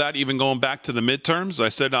 You know that, even going back to the midterms. I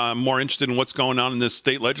said I'm more interested in what's going on in the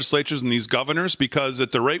state legislatures and these governors, because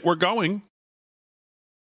at the rate we're going,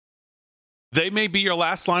 they may be your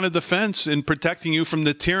last line of defense in protecting you from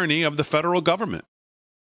the tyranny of the federal government.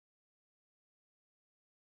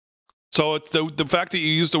 So it's the fact that you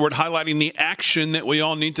use the word highlighting the action that we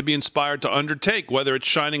all need to be inspired to undertake, whether it's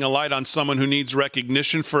shining a light on someone who needs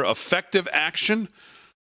recognition for effective action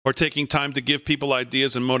or taking time to give people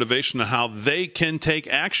ideas and motivation on how they can take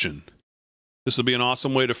action. This will be an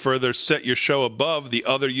awesome way to further set your show above the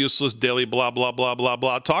other useless daily blah, blah, blah, blah,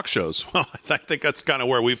 blah talk shows. Well, I think that's kind of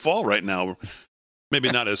where we fall right now. Maybe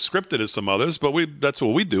not as scripted as some others, but that's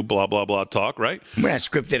what we do, blah, blah, blah talk, right? We're not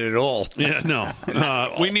scripted at all. Yeah,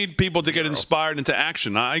 no. We need people to get inspired into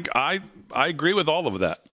action. I agree with all of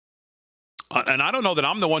that. And I don't know that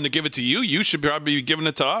I'm the one to give it to you. You should probably be giving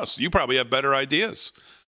it to us. You probably have better ideas.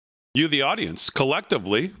 You, the audience,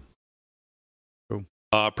 collectively,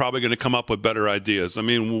 probably going to come up with better ideas. I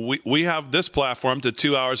mean, we have this platform to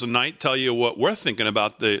 2 hours a night tell you what we're thinking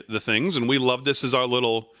about the things, and we love this as our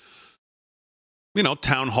little,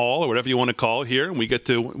 town hall or whatever you want to call it here, and we get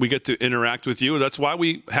to interact with you. That's why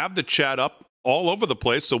we have the chat up all over the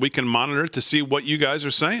place, so we can monitor to see what you guys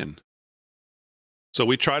are saying. So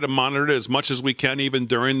we try to monitor it as much as we can, even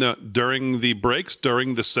during the breaks,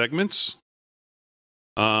 during the segments.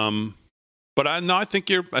 But I think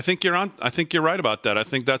you're right about that. I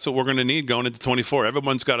think that's what we're going to need going into 24.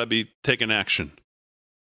 Everyone's got to be taking action.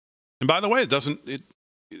 And by the way,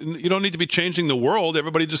 you don't need to be changing the world.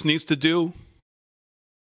 Everybody just needs to do.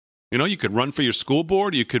 You could run for your school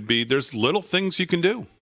board. There's little things you can do.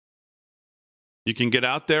 You can get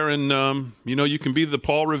out there and, you can be the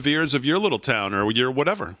Paul Revere's of your little town or your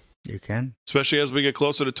whatever. You can. Especially as we get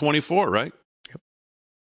closer to 24, right? Yep.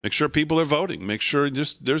 Make sure people are voting. Make sure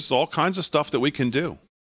there's all kinds of stuff that we can do.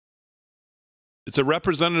 It's a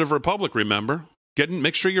representative republic, remember?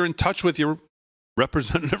 Make sure you're in touch with your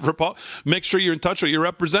representative republic. Make sure you're in touch with your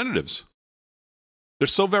representatives.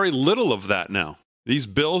 There's so very little of that now. These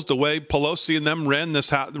bills, the way Pelosi and them ran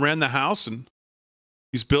the House, and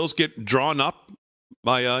these bills get drawn up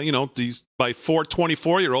by by 4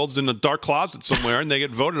 24-year-olds in a dark closet somewhere, and they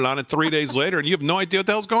get voted on it 3 days later, and you have no idea what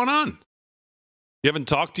the hell's going on. You haven't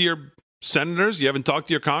talked to your senators, you haven't talked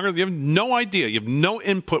to your Congress, you have no idea, you have no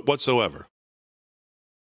input whatsoever.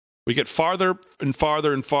 We get farther and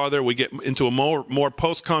farther and farther. We get into a more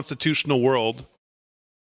post-constitutional world,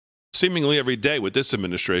 seemingly every day with this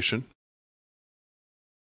administration.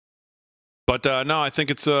 But no, I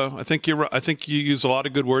think I think you use a lot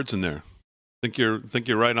of good words in there. I think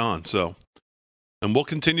you're right on. So, and we'll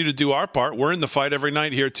continue to do our part. We're in the fight every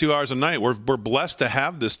night here, 2 hours a night. We're blessed to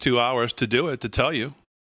have this 2 hours to do it, to tell you.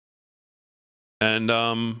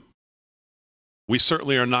 And we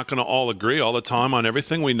certainly are not going to all agree all the time on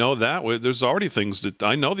everything. We know that. There's already things that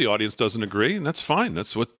I know the audience doesn't agree, and that's fine.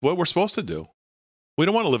 That's what we're supposed to do. We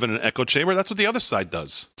don't want to live in an echo chamber. That's what the other side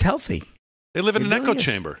does. It's healthy. They live in an echo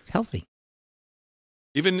chamber. It's healthy.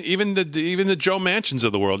 Even the Joe Manchins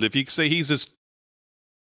of the world, if you say he's this,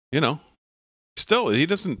 still, he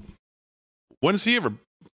doesn't, when does he ever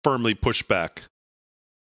firmly push back?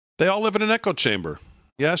 They all live in an echo chamber.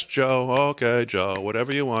 Yes, Joe. Okay, Joe.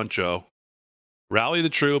 Whatever you want, Joe. Rally the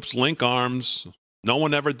troops, link arms. No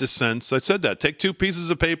one ever dissents. I said that. Take 2 pieces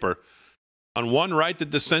of paper. On one, write the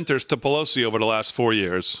dissenters to Pelosi over the last 4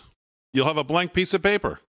 years. You'll have a blank piece of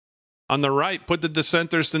paper. On the right, put the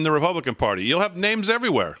dissenters in the Republican Party. You'll have names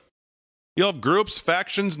everywhere. You'll have groups,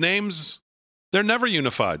 factions, names. They're never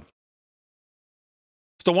unified.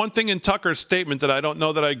 It's the one thing in Tucker's statement that I don't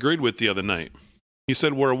know that I agreed with the other night. He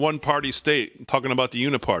said we're a one-party state, talking about the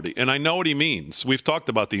uniparty. And I know what he means. We've talked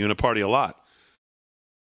about the uniparty a lot.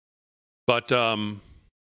 But I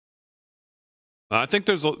think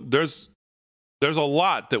there's a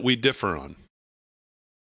lot that we differ on.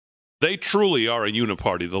 They truly are a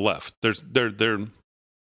uniparty, the left. They're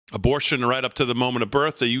abortion right up to the moment of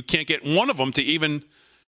birth. That you can't get one of them to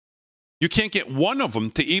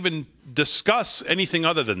even discuss anything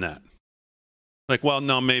other than that. Like, well,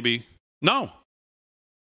 no, maybe. No.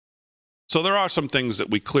 So there are some things that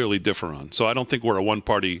we clearly differ on. So I don't think we're a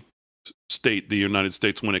one-party state, the United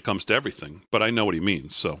States, when it comes to everything. But I know what he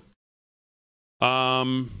means. So,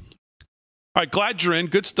 all right, glad you're in.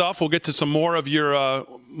 Good stuff. We'll get to some more of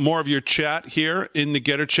your chat here in the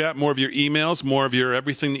Getter chat, more of your emails, more of your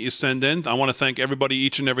everything that you send in. I want to thank everybody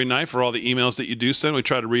each and every night for all the emails that you do send. We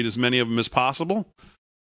try to read as many of them as possible.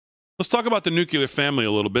 Let's talk about the nuclear family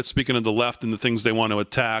a little bit, speaking of the left and the things they want to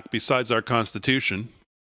attack besides our Constitution,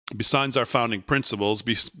 besides our founding principles,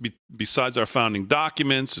 besides our founding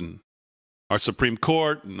documents and our Supreme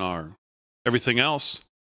Court and our everything else.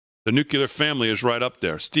 The nuclear family is right up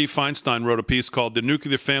there. Steve Feinstein wrote a piece called "The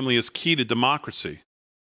Nuclear Family is Key to Democracy."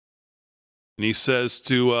 And he says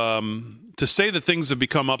to say that things have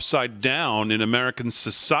become upside down in American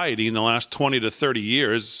society in the last 20 to 30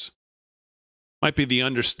 years might be the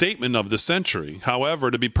understatement of the century.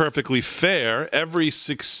 However, to be perfectly fair, every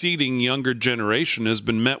succeeding younger generation has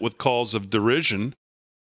been met with calls of derision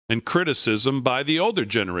and criticism by the older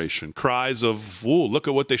generation. Cries of, "Ooh, look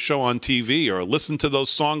at what they show on TV," or "Listen to those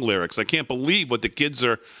song lyrics. I can't believe what the kids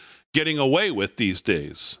are getting away with these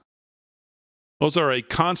days." Those are a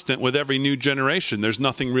constant with every new generation. There's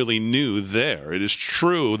nothing really new there. It is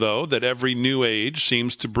true, though, that every new age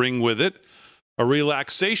seems to bring with it a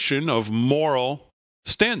relaxation of moral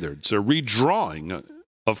standards, a redrawing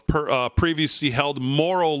of previously held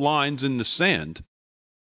moral lines in the sand,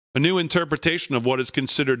 a new interpretation of what is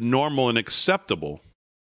considered normal and acceptable.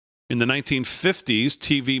 In the 1950s,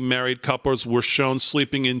 TV married couples were shown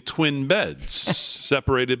sleeping in twin beds,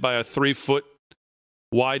 separated by a 3-foot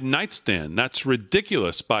wide nightstand. That's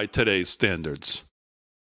ridiculous by today's standards.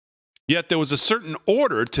 Yet there was a certain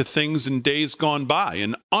order to things in days gone by,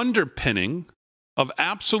 an underpinning of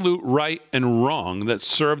absolute right and wrong that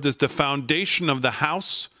served as the foundation of the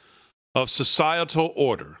house of societal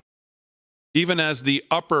order. Even as the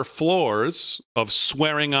upper floors of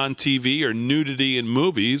swearing on TV or nudity in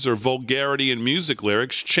movies or vulgarity in music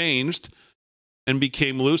lyrics changed and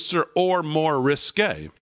became looser or more risque.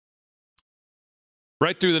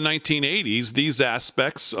 Right through the 1980s, these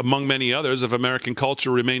aspects, among many others, of American culture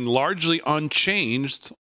remained largely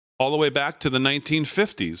unchanged all the way back to the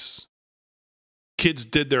 1950s. Kids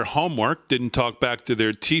did their homework, didn't talk back to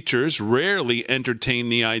their teachers, rarely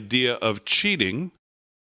entertained the idea of cheating.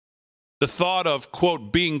 The thought of,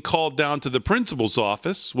 quote, being called down to the principal's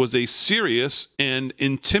office was a serious and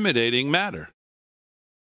intimidating matter.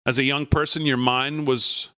 As a young person, your mind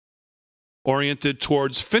was oriented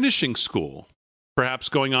towards finishing school, perhaps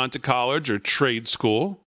going on to college or trade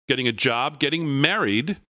school, getting a job, getting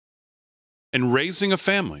married, and raising a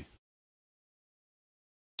family.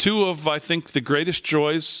 Two of, I think, the greatest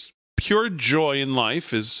joys, pure joy in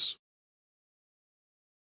life is,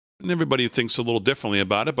 and everybody thinks a little differently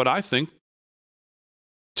about it, but I think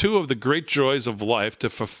two of the great joys of life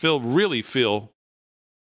to really feel,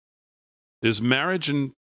 is marriage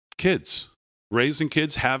and kids. Raising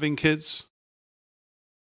kids, having kids.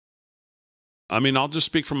 I mean, I'll just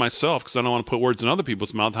speak for myself because I don't want to put words in other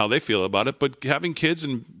people's mouth how they feel about it, but having kids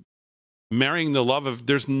and marrying the love of,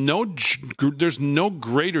 there's no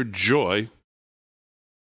greater joy.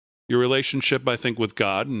 Your relationship, I think, with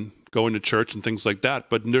God and going to church and things like that,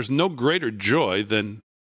 but there's no greater joy than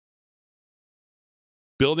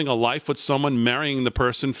building a life with someone, marrying the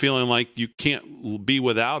person, feeling like you can't be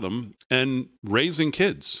without them, and raising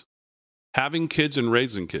kids. Having kids and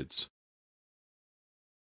raising kids.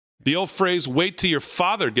 The old phrase, "wait till your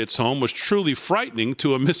father gets home," was truly frightening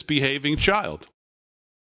to a misbehaving child.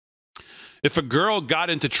 If a girl got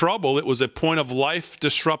into trouble, it was a point of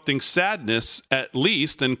life-disrupting sadness at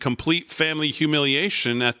least and complete family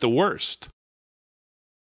humiliation at the worst.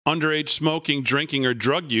 Underage smoking, drinking, or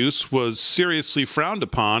drug use was seriously frowned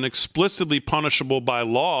upon, explicitly punishable by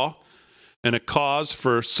law, and a cause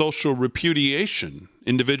for social repudiation.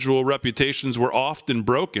 Individual reputations were often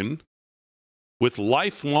broken, with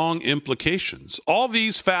lifelong implications. All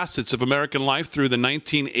these facets of American life through the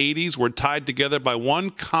 1980s were tied together by one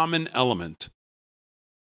common element.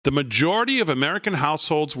 The majority of American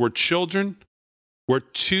households were children where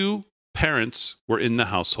two parents were in the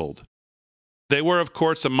household. They were, of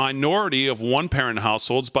course, a minority of one-parent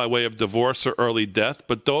households by way of divorce or early death,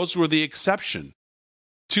 but those were the exception.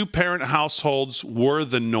 Two-parent households were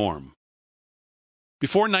the norm.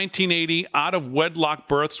 Before 1980, out-of-wedlock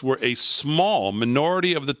births were a small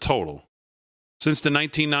minority of the total. Since the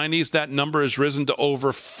 1990s, that number has risen to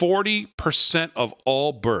over 40% of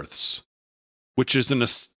all births, which is an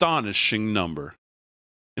astonishing number,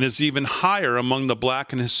 and is even higher among the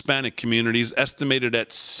Black and Hispanic communities, estimated at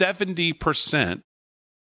 70%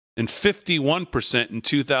 and 51% in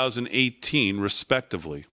 2018,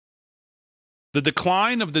 respectively. The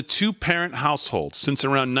decline of the two-parent household since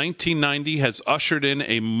around 1990 has ushered in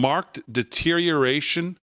a marked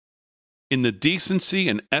deterioration in the decency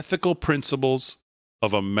and ethical principles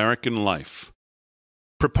of American life.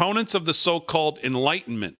 Proponents of the so-called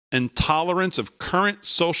Enlightenment and tolerance of current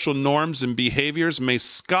social norms and behaviors may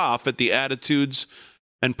scoff at the attitudes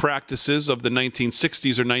and practices of the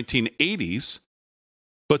 1960s or 1980s,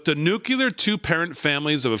 but the nuclear two-parent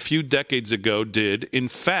families of a few decades ago did, in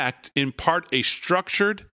fact, impart a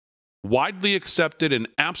structured, widely accepted, and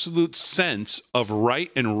absolute sense of right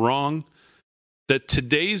and wrong that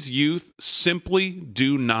today's youth simply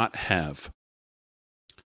do not have.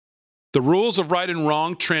 The rules of right and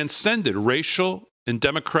wrong transcended racial and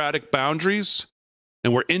democratic boundaries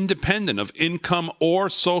and were independent of income or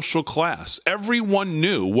social class. Everyone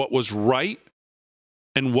knew what was right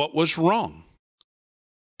and what was wrong.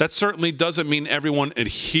 That certainly doesn't mean everyone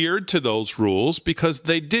adhered to those rules, because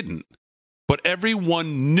they didn't. But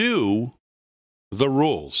everyone knew the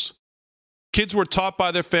rules. Kids were taught by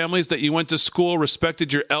their families that you went to school,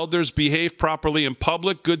 respected your elders, behaved properly in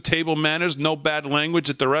public, good table manners, no bad language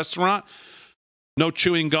at the restaurant, no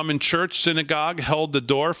chewing gum in church, synagogue, held the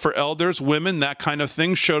door for elders, women, that kind of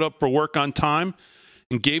thing, showed up for work on time,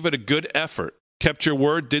 and gave it a good effort, kept your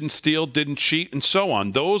word, didn't steal, didn't cheat, and so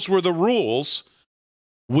on. Those were the rules.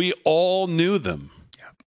 We all knew them.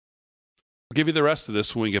 Yep. I'll give you the rest of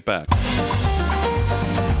this when we get back.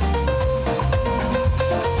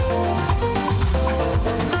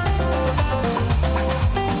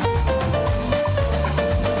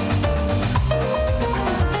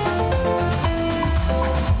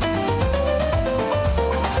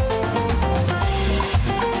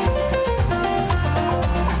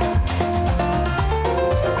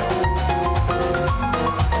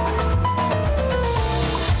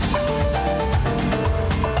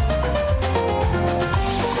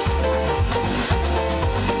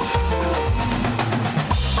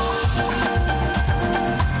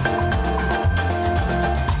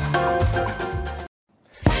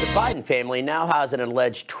 Biden family now has an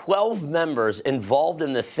alleged 12 members involved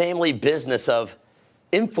in the family business of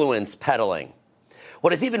influence peddling.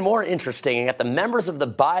 What is even more interesting is that the members of the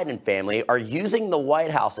Biden family are using the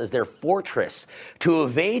White House as their fortress to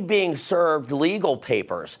evade being served legal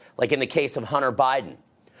papers, like in the case of Hunter Biden.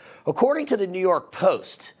 According to the New York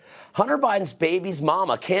Post, Hunter Biden's baby's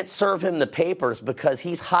mama can't serve him the papers because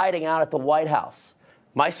he's hiding out at the White House.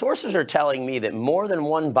 My sources are telling me that more than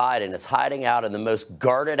one Biden is hiding out in the most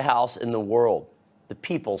guarded house in the world, the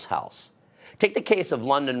People's House. Take the case of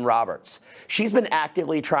London Roberts. She's been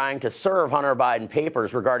actively trying to serve Hunter Biden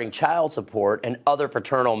papers regarding child support and other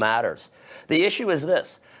paternal matters. The issue is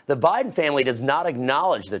this: the Biden family does not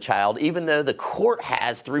acknowledge the child, even though the court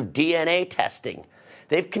has through DNA testing.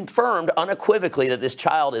 They've confirmed unequivocally that this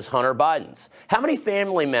child is Hunter Biden's. How many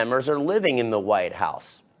family members are living in the White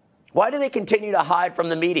House? Why do they continue to hide from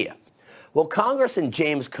the media? Will Congress and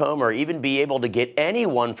James Comer even be able to get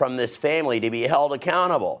anyone from this family to be held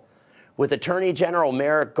accountable? With Attorney General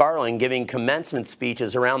Merrick Garland giving commencement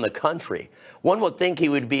speeches around the country, one would think he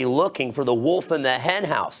would be looking for the wolf in the hen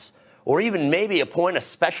house, or even maybe appoint a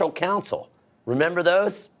special counsel. Remember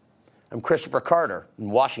those? I'm Christopher Carter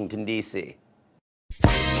in Washington, D.C.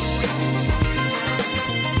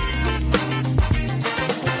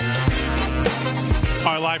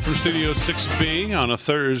 All right, live from Studio 6B on a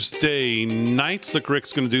Thursday night. Slick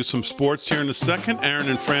Rick's going to do some sports here in a second. Aaron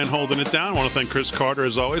and Fran holding it down. I want to thank Chris Carter,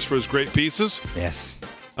 as always, for his great pieces. Yes.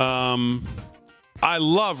 I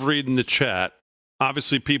love reading the chat.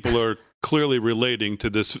 Obviously, people are clearly relating to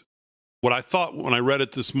this. What I thought when I read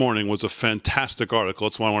it this morning was a fantastic article.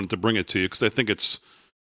 That's why I wanted to bring it to you, because I think it's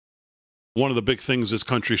one of the big things this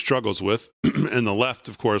country struggles with. And the left,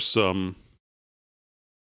 of course,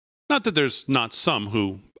 not that there's not some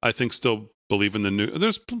who I think still believe in the new.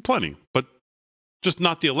 There's plenty, but just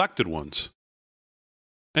not the elected ones.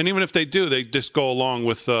 And even if they do, they just go along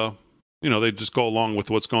with, they just go along with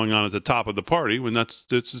what's going on at the top of the party when it's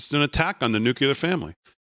just an attack on the nuclear family.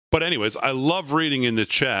 But anyways, I love reading in the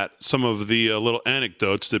chat some of the little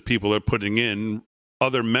anecdotes that people are putting in,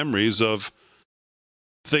 other memories of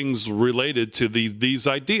things related to these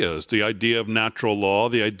ideas, the idea of natural law,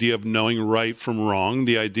 the idea of knowing right from wrong,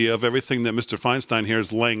 the idea of everything that Mr. Feinstein here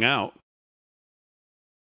is laying out.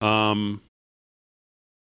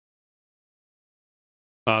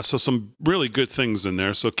 So some really good things in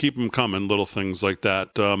there. So keep them coming, little things like that.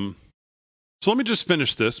 So let me just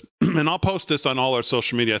finish this, and I'll post this on all our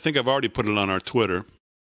social media. I think I've already put it on our Twitter.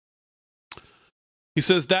 He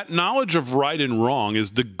says that knowledge of right and wrong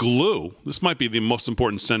is the glue. This might be the most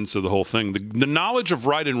important sentence of the whole thing. The knowledge of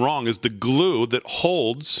right and wrong is the glue that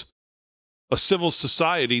holds a civil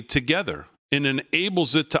society together and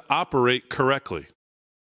enables it to operate correctly.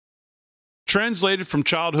 Translated from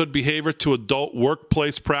childhood behavior to adult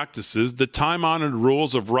workplace practices, the time-honored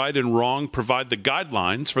rules of right and wrong provide the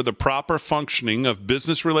guidelines for the proper functioning of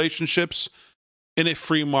business relationships in a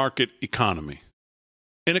free market economy.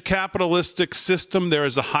 In a capitalistic system, there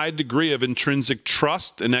is a high degree of intrinsic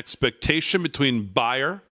trust and expectation between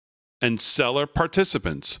buyer and seller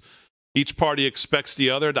participants. Each party expects the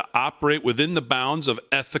other to operate within the bounds of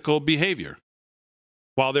ethical behavior.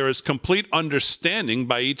 While there is complete understanding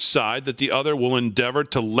by each side that the other will endeavor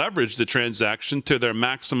to leverage the transaction to their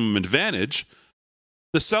maximum advantage,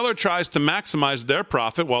 the seller tries to maximize their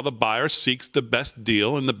profit while the buyer seeks the best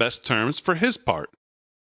deal and the best terms for his part.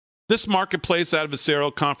 This marketplace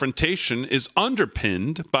adversarial confrontation is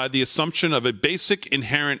underpinned by the assumption of a basic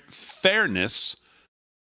inherent fairness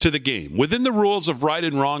to the game. Within the rules of right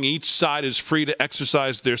and wrong, each side is free to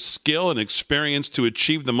exercise their skill and experience to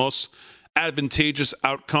achieve the most advantageous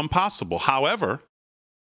outcome possible. However,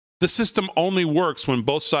 the system only works when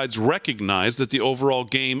both sides recognize that the overall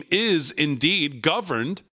game is indeed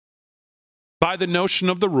governed by the notion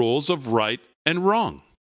of the rules of right and wrong.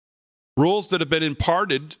 Rules that have been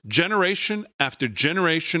imparted generation after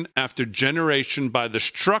generation after generation by the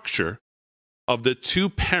structure of the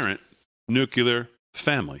two-parent nuclear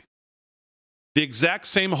family. The exact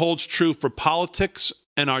same holds true for politics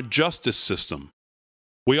and our justice system.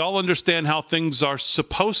 We all understand how things are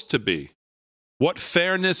supposed to be, what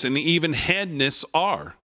fairness and even-handedness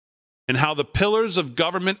are, and how the pillars of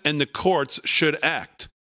government and the courts should act.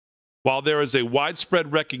 While there is a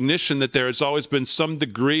widespread recognition that there has always been some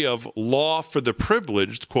degree of law for the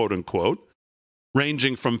privileged, quote unquote,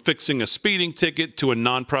 ranging from fixing a speeding ticket to a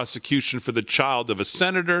non-prosecution for the child of a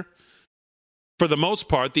senator, for the most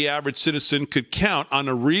part, the average citizen could count on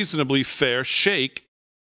a reasonably fair shake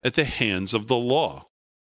at the hands of the law.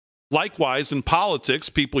 Likewise, in politics,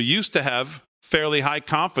 people used to have fairly high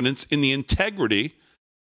confidence in the integrity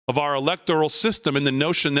of our electoral system and the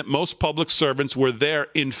notion that most public servants were there,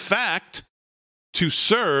 in fact, to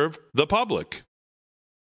serve the public.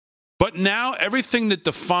 But now everything that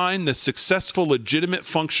defined the successful, legitimate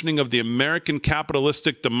functioning of the American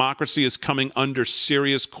capitalistic democracy is coming under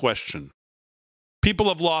serious question. People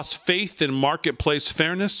have lost faith in marketplace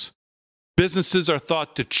fairness. Businesses are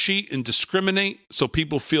thought to cheat and discriminate, so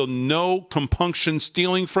people feel no compunction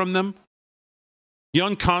stealing from them.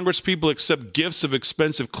 Young congresspeople accept gifts of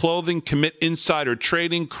expensive clothing, commit insider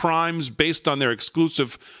trading crimes based on their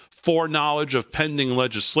exclusive foreknowledge of pending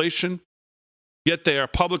legislation. Yet they are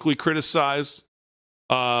publicly criticized.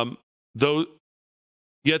 Yet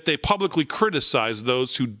they publicly criticize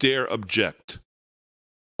those who dare object.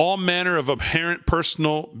 All manner of apparent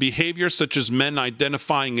personal behavior, such as men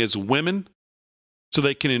identifying as women so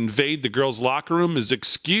they can invade the girls' locker room, is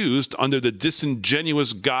excused under the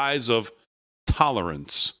disingenuous guise of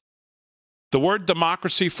tolerance. The word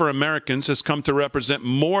democracy for Americans has come to represent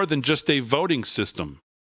more than just a voting system.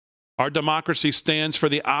 Our democracy stands for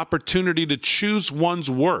the opportunity to choose one's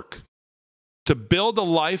work, to build a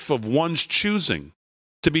life of one's choosing,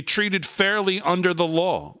 to be treated fairly under the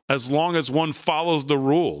law as long as one follows the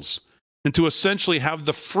rules, and to essentially have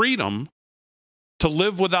the freedom to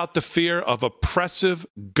live without the fear of oppressive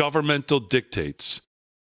governmental dictates,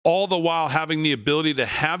 all the while having the ability to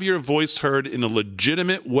have your voice heard in a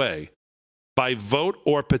legitimate way by vote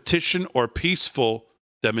or petition or peaceful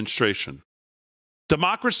demonstration.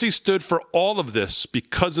 Democracy stood for all of this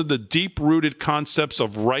because of the deep-rooted concepts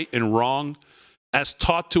of right and wrong as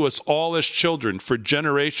taught to us all as children for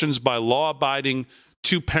generations by law-abiding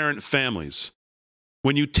two-parent families.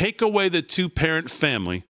 When you take away the two-parent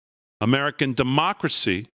family, American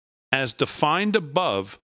democracy, as defined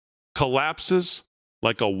above, collapses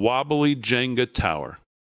like a wobbly Jenga tower.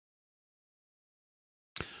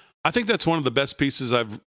 I think that's one of the best pieces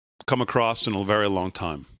I've come across in a very long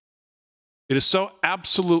time. It is so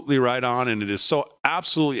absolutely right on, and it is so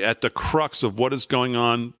absolutely at the crux of what is going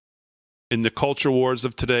on in the culture wars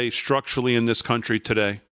of today, structurally in this country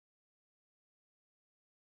today.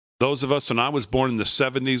 Those of us, and I was born in the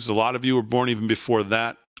 70s, a lot of you were born even before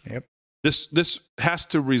that. Yep. This has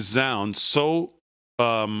to resound so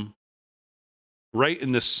right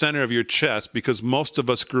in the center of your chest, because most of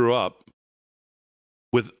us grew up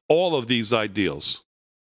with all of these ideals.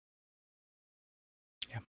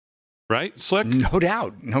 Yeah. Right, Slick? No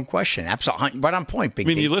doubt. No question. Absolutely. Right on point, Big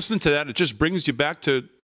D. You listen to that, it just brings you back to,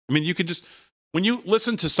 you could just, when you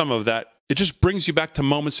listen to some of that, it just brings you back to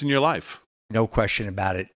moments in your life. No question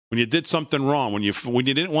about it. When you did something wrong, when you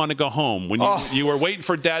didn't want to go home, when you were waiting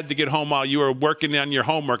for Dad to get home while you were working on your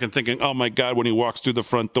homework and thinking, oh, my God, when he walks through the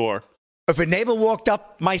front door. If a neighbor walked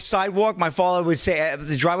up my sidewalk, my father would say,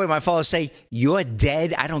 the driveway, my father would say, you're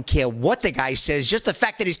dead. I don't care what the guy says. Just the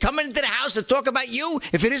fact that he's coming into the house to talk about you,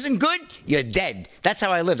 if it isn't good, you're dead. That's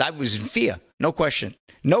how I lived. I was in fear. No question.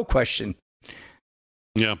 No question.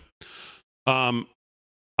 Yeah. I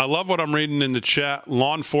love what I'm reading in the chat.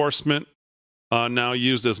 Law enforcement now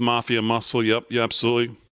used as mafia muscle. Yep, yeah,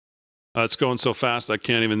 absolutely. It's going so fast I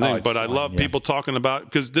can't even think. But I love people talking about,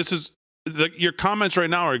 because this is your comments right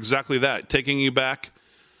now are exactly that, taking you back.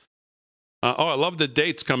 I love the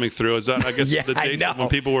dates coming through. Is that, I guess, the dates when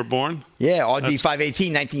people were born? Yeah, RD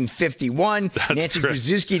 518, 1951. Nancy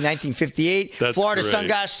Krzyzewski, 1958. That's Florida great. Sun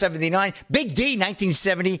Goss, 79. Big D,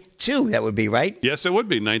 1972. That would be, right? Yes, it would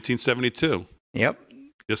be 1972. Yep.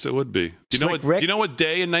 Yes, it would be. Do you know what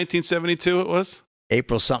day in 1972 it was?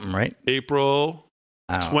 April something, right? April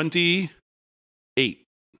 28.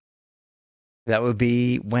 That would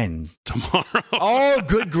be when? Tomorrow. Oh,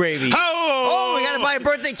 good gravy. Oh, we got to buy a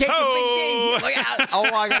birthday cake for Big D. Look out. Oh,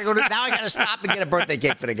 I got to go. Now I got to stop and get a birthday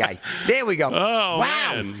cake for the guy. There we go. Oh,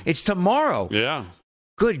 wow. Man. It's tomorrow. Yeah.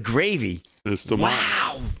 Good gravy. It's tomorrow.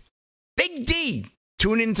 Wow. Big D.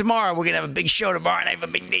 Tune in tomorrow. We're going to have a big show tomorrow night for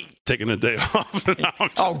Big D. Taking a day off.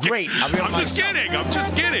 No, great. I'm just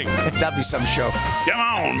kidding. That'll be some show. Come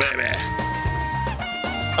on, baby.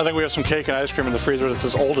 I think we have some cake and ice cream in the freezer that's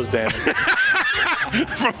as old as Dan.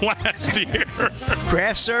 From last year.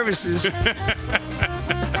 Craft services.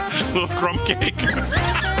 Little crumb cake.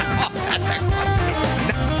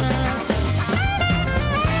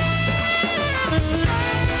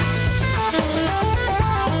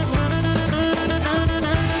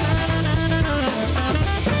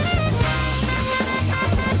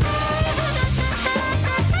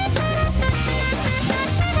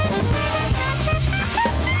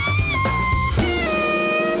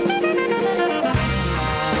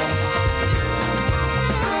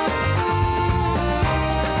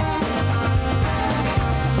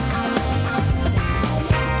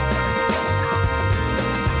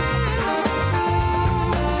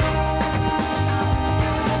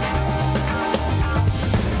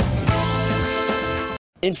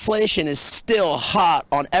 Inflation is still hot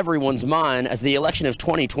on everyone's mind as the election of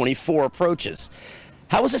 2024 approaches.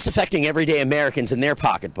 How is this affecting everyday Americans in their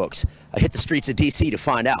pocketbooks? I hit the streets of D.C. to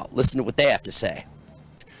find out. Listen to what they have to say.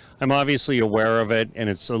 I'm obviously aware of it, and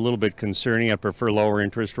it's a little bit concerning. I prefer lower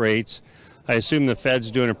interest rates. I assume the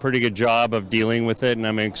Fed's doing a pretty good job of dealing with it, and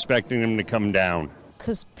I'm expecting them to come down.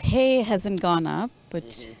 Because pay hasn't gone up,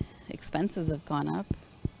 but expenses have gone up.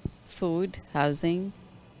 Food, housing,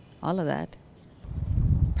 all of that.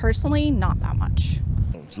 Personally, not that much.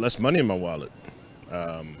 There's less money in my wallet.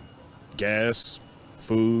 Gas,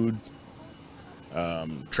 food,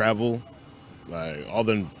 travel, like all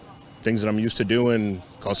the things that I'm used to doing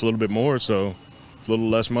cost a little bit more, so a little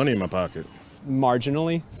less money in my pocket.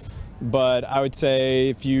 Marginally, but I would say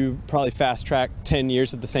if you probably fast track 10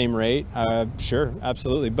 years at the same rate, sure,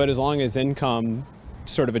 absolutely. But as long as income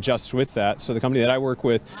sort of adjusts with that. So the company that I work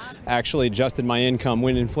with actually adjusted my income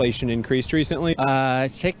when inflation increased recently.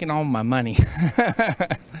 It's taking all my money.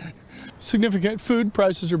 Significant food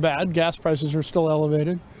prices are bad. Gas prices are still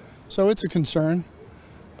elevated. So it's a concern.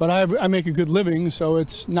 But I make a good living, so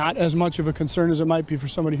it's not as much of a concern as it might be for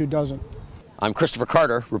somebody who doesn't. I'm Christopher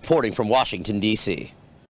Carter, reporting from Washington, D.C.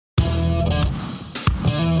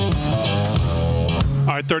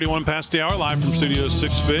 All right, 31 past the hour, live from Studio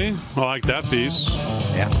 6B. I like that piece.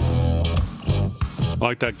 Yeah. I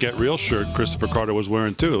like that Get Real shirt Christopher Carter was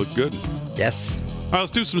wearing, too. It looked good. Yes. All right,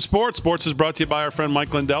 let's do some sports. Sports is brought to you by our friend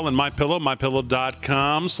Mike Lindell and MyPillow,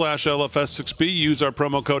 mypillow.com/LFS6B. Use our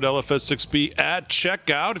promo code LFS6B at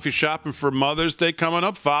checkout if you're shopping for Mother's Day coming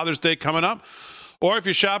up, Father's Day coming up, Or if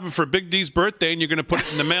you're shopping for Big D's birthday and you're going to put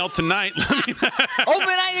it in the mail tonight, let me know.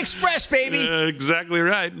 Overnight Express, baby. Exactly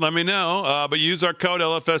right. Let me know. But use our code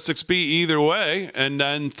LFS6B either way, and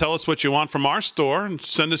then tell us what you want from our store, and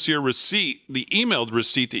send us your receipt, the emailed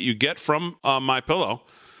receipt that you get from MyPillow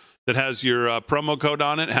that has your promo code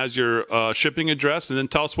on it, has your shipping address, and then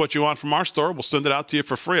tell us what you want from our store. We'll send it out to you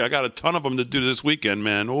for free. I got a ton of them to do this weekend,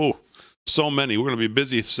 man. Oh, so many. We're going to be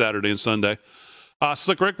busy Saturday and Sunday.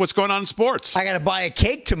 Slick Rick, what's going on in sports? I got to buy a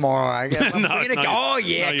cake tomorrow. Oh,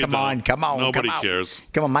 yeah. Come on. Nobody cares.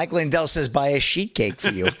 Come on. Mike Lindell says buy a sheet cake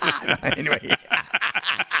for you. Anyway.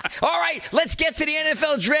 All right, let's get to the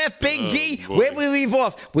NFL draft. Big D, where we leave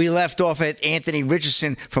off? We left off at Anthony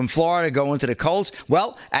Richardson from Florida going to the Colts.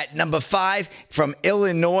 Well, at number 5 from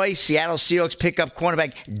Illinois, Seattle Seahawks pick up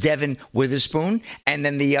cornerback Devin Witherspoon. And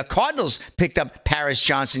then the Cardinals picked up Paris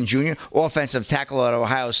Johnson Jr., offensive tackle at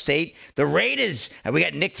Ohio State. The Raiders, and we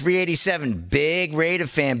got Nick 387, big Raider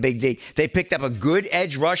fan, Big D. They picked up a good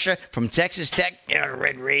edge rusher from Texas Tech. Yeah,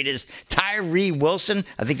 Red Raiders. Tyree Wilson.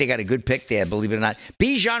 I think they got a good pick there, believe it or not.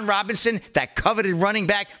 Bijan Robinson, that coveted running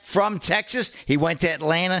back from Texas. He went to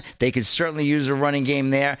Atlanta. They could certainly use a running game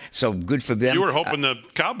there, so good for them. You were hoping the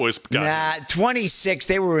Cowboys got him. 26.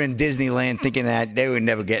 They were in Disneyland thinking that they were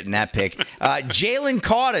never getting that pick. Jalen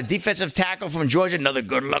Carter, defensive tackle from Georgia, another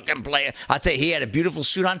good-looking player. I'll tell you, he had a beautiful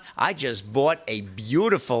suit on. I just bought a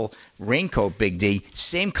beautiful raincoat, Big D.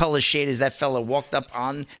 Same color shade as that fella walked up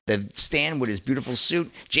on the stand with his beautiful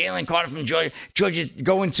suit. Jalen Carter from Georgia. Georgia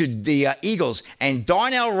going to the Eagles. And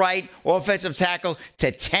Darnell Wright, offensive tackle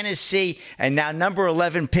to Tennessee. And now number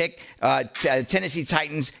 11 pick, Tennessee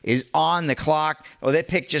Titans, is on the clock. Oh, their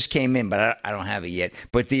pick just came in, but I don't have it yet.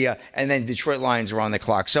 But and then Detroit Lions are on the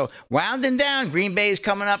clock. So rounding down, Green Bay is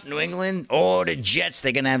coming up. New England, the Jets.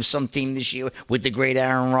 They're going to have some team this year with the great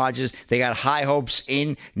Aaron Rodgers. They got high hopes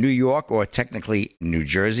in New York, or technically New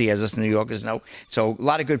Jersey, as us New Yorkers know. So a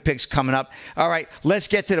lot of good picks coming up. All right, let's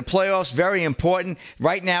get to the playoffs. Very important.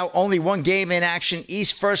 Right now, only one game in action.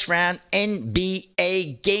 East first round,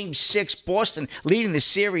 NBA Game 6. Boston leading the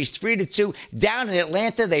series 3-2. Down in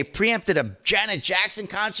Atlanta, they preempted a Janet Jackson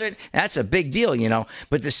concert. That's a big deal, you know.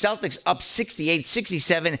 But the Celtics up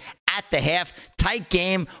 68-67 at the half. Tight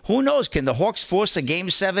game. Who knows? Can the Hawks force a Game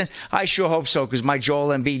 7? I sure hope so, because my Joel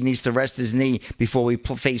Embiid needs to rest his knee before we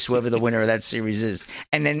face whoever the winner of that series is.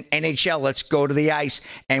 And then NHL, let's go to the ice.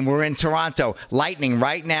 And we're in Toronto. Lightning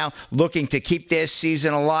right now looking to keep their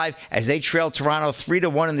season alive as they trail Toronto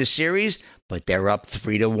 3-1 in the series. But they're up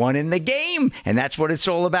 3-1 in the game, and that's what it's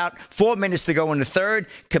all about. 4 minutes to go in the third,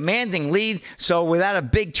 commanding lead. So without a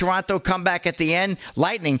big Toronto comeback at the end,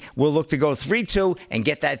 Lightning will look to go 3-2 and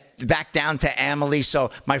get that back down to Amalie.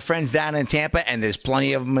 So my friends down in Tampa, and there's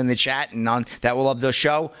plenty of them in the chat and on that will love the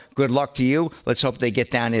show. Good luck to you. Let's hope they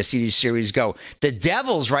get down there, see these series go. The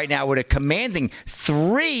Devils right now with a commanding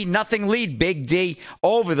 3-0 lead, Big D,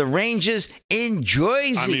 over the Rangers in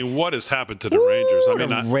Jersey. I mean, what has happened to the Rangers? I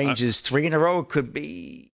mean, the Rangers 3 in a row could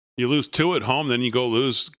be. You lose 2 at home, then you go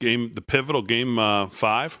lose the pivotal game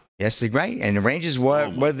 5. Yes, they're right. And the Rangers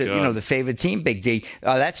were the favorite team, Big D.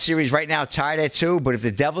 That series right now tied at 2, but if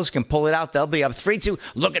the Devils can pull it out, they'll be up 3-2,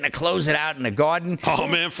 looking to close it out in the Garden. Oh,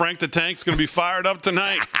 man, Frank the Tank's going to be fired up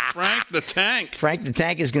tonight. Frank the Tank. Frank the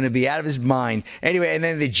Tank is going to be out of his mind. Anyway, and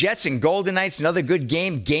then the Jets and Golden Knights, another good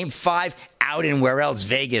game, Game 5. Out in where else?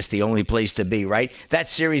 Vegas, the only place to be, right? That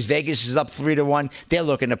series, Vegas is up 3-1. They're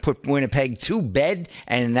looking to put Winnipeg to bed,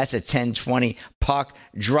 and that's a 10-20 puck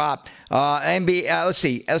drop. NBA, let's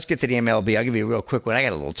see. Let's get to the MLB. I'll give you a real quick one. I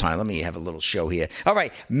got a little time. Let me have a little show here. All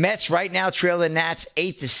right. Mets right now trail the Nats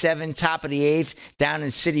 8-7, top of the 8th, down in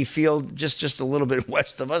Citi Field, just a little bit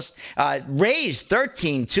west of us. Rays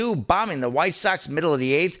 13-2, bombing the White Sox, middle of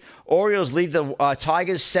the 8th. Orioles lead the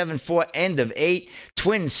Tigers 7-4, end of 8.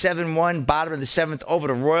 Twins 7-1, bottom of the 7th over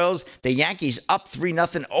the Royals. The Yankees up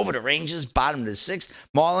 3-0 over the Rangers, bottom of the 6th.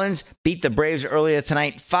 Marlins beat the Braves earlier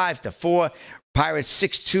tonight 5-4. Pirates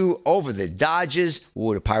 6-2 over the Dodgers.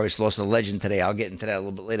 Ooh, the Pirates lost a legend today. I'll get into that a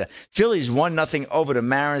little bit later. Phillies 1-0 over the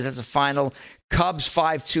Mariners. That's the final. Cubs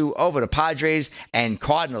 5-2 over the Padres, and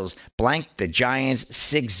Cardinals blanked the Giants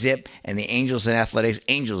 6-0, and the Angels and Athletics.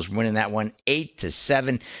 Angels winning that one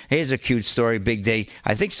 8-7. Here's a cute story, Big D.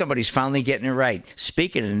 I think somebody's finally getting it right.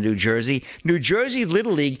 Speaking of New Jersey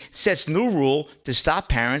Little League sets new rule to stop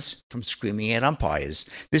parents from screaming at umpires.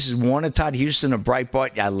 This is Warner Todd Houston of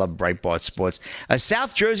Breitbart. I love Breitbart Sports. A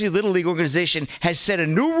South Jersey Little League organization has set a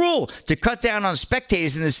new rule to cut down on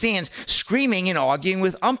spectators in the stands screaming and arguing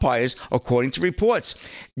with umpires, according to reports.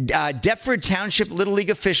 Deptford Township Little League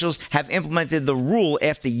officials have implemented the rule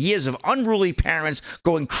after years of unruly parents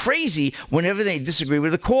going crazy whenever they disagree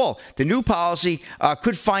with a call. The new policy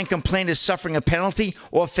could find complainants suffering a penalty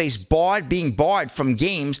or face being barred from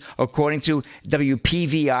games, according to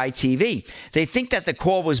WPVI TV. They think that the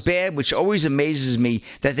call was bad, which always amazes me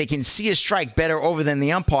that they can see a strike better over than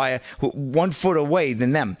the umpire 1 foot away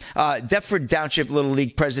than them. Deptford Township Little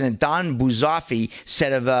League President Don Buzaffi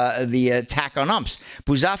said of the attack on umps.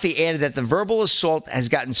 Buzaffi added that the verbal assault has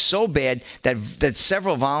gotten so bad that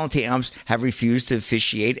several volunteer umps have refused to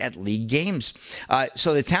officiate at league games.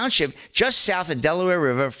 So the township, just south of Delaware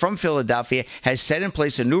River from Philadelphia, has set in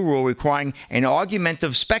place a new rule requiring an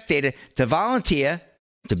argumentative spectator to volunteer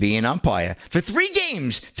to be an umpire for 3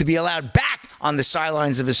 games to be allowed back on the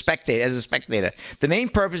sidelines of a spectator. The main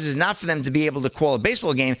purpose is not for them to be able to call a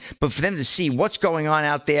baseball game, but for them to see what's going on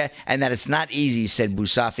out there and that it's not easy, said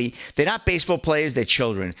Buzaffi. They're not baseball players, they're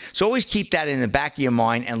children. So always keep that in the back of your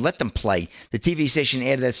mind and let them play. The TV station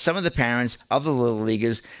added that some of the parents of the Little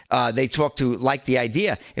Leaguers they talked to like the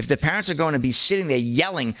idea. If the parents are going to be sitting there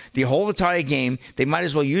yelling the whole entire game, they might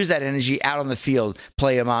as well use that energy out on the field,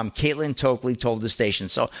 player mom Caitlin Tokley told the station.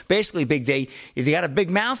 So basically, Big D, if you got a big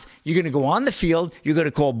mouth, you're going to go on the field, you're going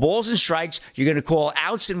to call balls and strikes, you're going to call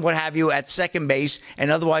outs and what have you at second base,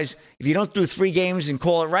 and otherwise, if you don't do 3 games and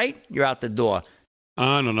call it right, you're out the door.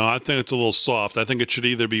 I don't know. I think it's a little soft. I think it should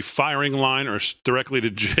either be firing line or directly to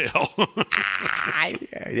jail.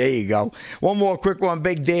 There you go. One more quick one,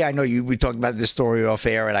 Big D. I know we talked about this story off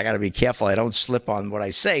air, and I got to be careful I don't slip on what I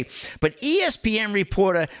say. But ESPN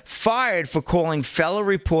reporter fired for calling fellow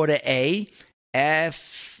reporter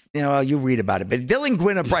AF. You read about it. But Dylan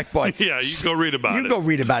Gwynn of Breitbart. Yeah, you go read about it. You go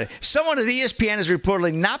read about it. Someone at ESPN has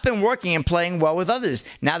reportedly not been working and playing well with others.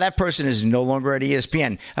 Now that person is no longer at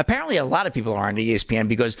ESPN. Apparently, a lot of people aren't at ESPN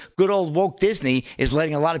because good old woke Disney is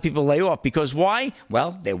letting a lot of people lay off. Because why?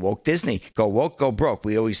 Well, they're woke Disney. Go woke, go broke.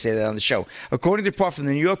 We always say that on the show. According to a report from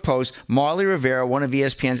the New York Post, Marley Rivera, one of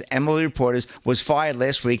ESPN's Emily reporters, was fired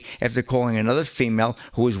last week after calling another female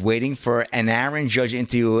who was waiting for an Aaron Judge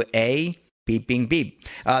interview beep, beep, beep.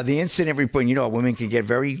 The incident report, women can get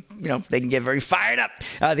very, they can get very fired up.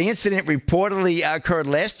 The incident reportedly occurred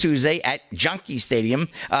last Tuesday at Junkie Stadium.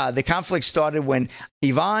 The conflict started when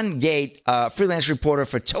Yvonne Gate, freelance reporter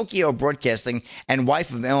for Tokyo Broadcasting and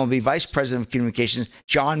wife of MLB Vice President of Communications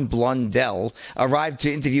John Blundell, arrived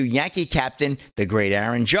to interview Yankee captain, the great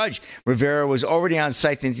Aaron Judge. Rivera was already on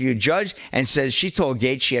site to interview Judge and says she told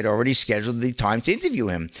Gate she had already scheduled the time to interview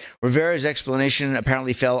him. Rivera's explanation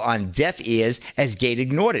apparently fell on deaf ears as Gate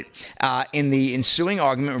ignored it. In the ensuing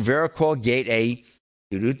argument, Rivera called Gate a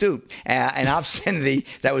an obscenity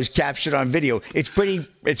that was captured on video. It's pretty.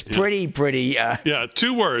 Yeah,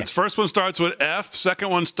 2 words. First one starts with F. Second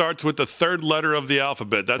one starts with the 3rd letter of the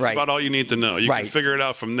alphabet. That's about all you need to know. You can figure it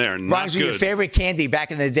out from there. Rhymes with your favorite candy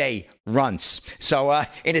back in the day, Runts. So,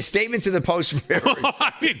 in a statement to the Post, I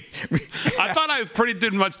thought I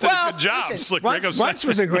did a good job. Listen, Slick Runts, Rick. Runts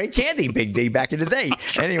was a great candy, Big D, back in the day.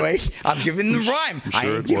 Anyway, I'm giving them the rhyme. I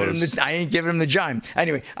ain't giving him the jime.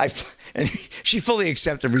 Anyway, she fully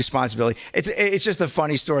accepted responsibility. It's just a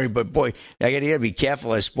funny story, but boy, I gotta be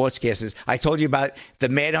careful as sportscasters. I told you about the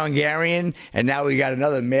mad Hungarian, and now we got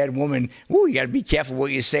another mad woman. Ooh, you gotta be careful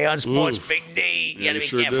what you say on sports, Big D. You gotta be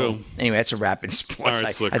careful. Do. Anyway, that's a wrap in sports.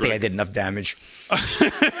 Right, I think I did enough damage. All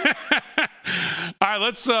right,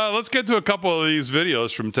 let's get to a couple of these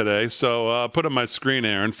videos from today. So put on my screen,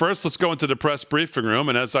 Aaron. First, let's go into the press briefing room,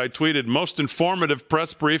 and as I tweeted, most informative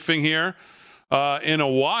press briefing here in a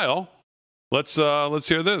while. Let's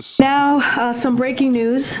hear this. Now, some breaking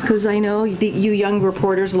news, because I know you young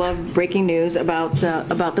reporters love breaking news about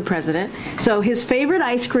the president. So his favorite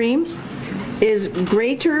ice cream is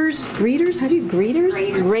Grater's. How do you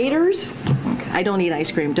Grater's? I don't eat ice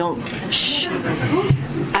cream. Don't. Shh.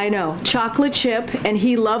 I know. Chocolate chip, and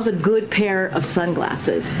he loves a good pair of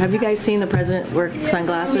sunglasses. Have you guys seen the president wear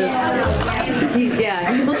sunglasses?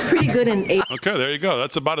 Yeah, he looks pretty good in 8. Okay, there you go.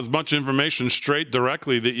 That's about as much information straight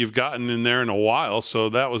directly that you've gotten in there in a while. So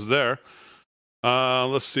that was there.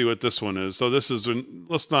 Let's see what this one is. So this is,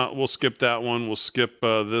 we'll skip that one. We'll skip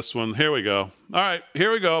this one. Here we go. All right,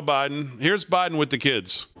 here we go, Biden. Here's Biden with the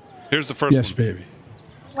kids. Here's the first one. Yes, baby.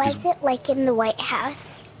 What's it like in the White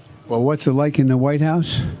House? Well, what's it like in the White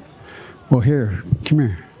House? Well, here, come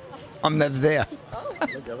here. I'm never there.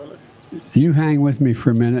 You hang with me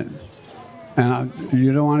for a minute. And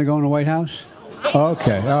you don't want to go in the White House?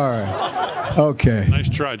 Okay, all right. Okay. Nice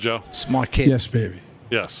try, Joe. Smart kid. Yes, baby.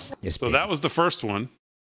 Yes. So that was the first one.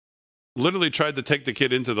 Literally tried to take the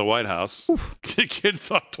kid into the White House. The kid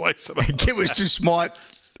thought twice about it. The kid was too smart.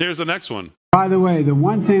 Here's the next one. By the way, the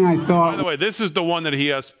one thing I thought... By the way, this is the one that he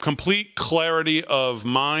has complete clarity of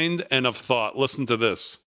mind and of thought. Listen to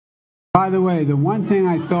this. By the way, the one thing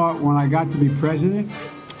I thought when I got to be president,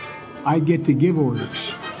 I'd get to give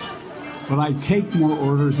orders. But I take more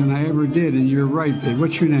orders than I ever did, and you're right, Dave.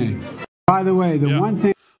 What's your name? By the way, the one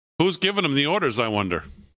thing... Who's giving him the orders, I wonder?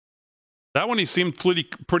 That one he seemed pretty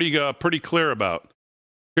clear about.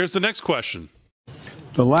 Here's the next question.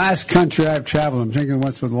 The last country I've traveled, I'm thinking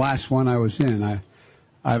what's the last one I was in.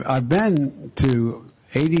 I've been to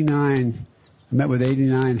 89... I met with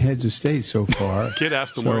 89 heads of state so far. Kid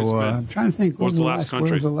asked him where he's been. I'm trying to think. What was the last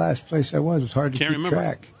country? Where was the last place I was? It's hard to keep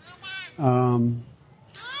track. Ireland.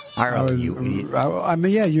 I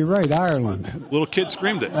mean, yeah, you're right. Ireland. Little kid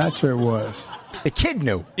screamed it. That's where it was. The kid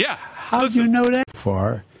knew. Yeah. How did you know that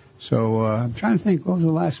far? So I'm trying to think. Where was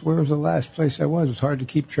the last place I was? It's hard to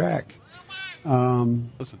keep track.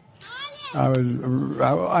 Listen.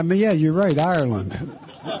 I mean, yeah, you're right. Ireland.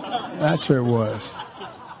 That's where it was.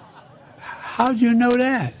 How'd you know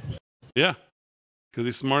that? Yeah, because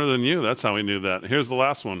he's smarter than you. That's how he knew that. Here's the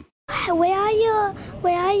last one. Where are your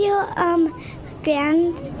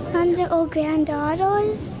grandsons or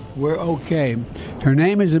granddaughters? We're okay. Her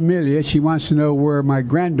name is Amelia. She wants to know where my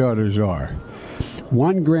granddaughters are.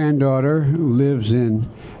 One granddaughter lives in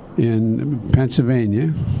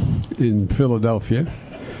Pennsylvania, in Philadelphia.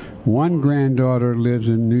 One granddaughter lives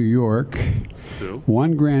in New York. Two.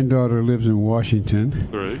 One granddaughter lives in Washington.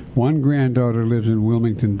 Three. One granddaughter lives in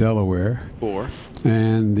Wilmington, Delaware. Four.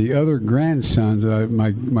 And the other grandsons,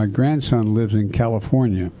 my grandson lives in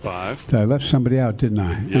California. Five. I left somebody out, didn't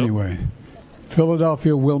I? Yep. Anyway,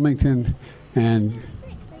 Philadelphia, Wilmington, and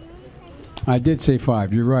I did say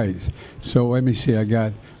five. You're right. So let me see. I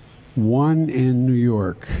got one in New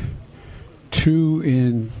York, two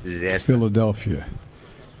in Philadelphia.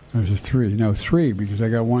 There's three, because I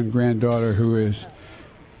got one granddaughter who is,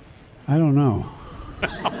 I don't know.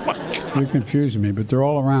 You're confusing me, but they're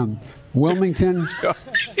all around Wilmington,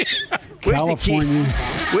 California.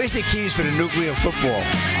 Where's the keys for the nuclear football?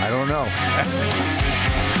 I don't know.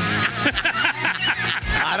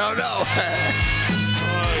 I don't know.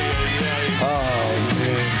 Oh,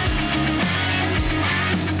 man.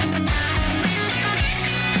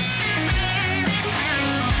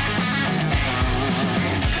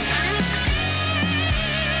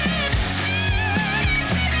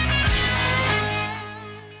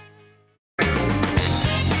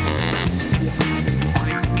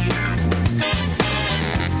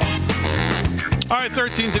 All right,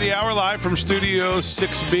 13 to the hour, live from Studio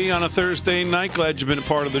 6B on a Thursday night. Glad you've been a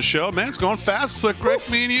part of the show. Man, it's going fast. Slick Rick,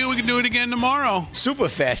 me and you, we can do it again tomorrow. Super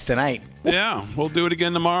fast tonight. Yeah, we'll do it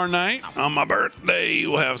again tomorrow night. On my birthday,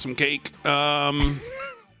 we'll have some cake. Aaron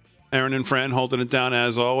and Fran holding it down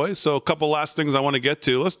as always. So a couple last things I want to get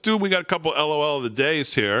to. We got a couple LOL of the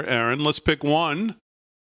days here, Aaron. Let's pick one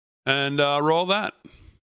and roll that.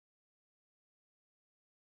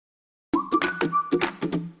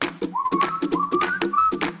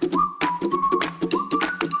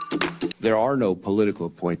 There are no political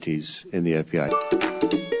appointees in the FBI.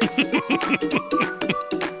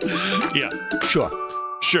 Yeah.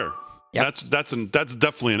 Sure. Yep. That's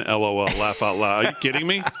definitely an LOL, laugh out loud. Are you kidding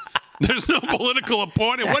me? There's no political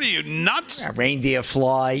appointee. What are you, nuts? Reindeer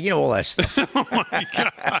fly, all that stuff.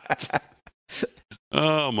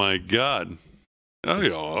 Oh, my God. Oh,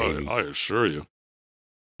 yeah, I assure you.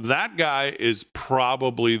 That guy is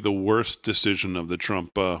probably the worst decision of the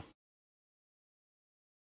Trump.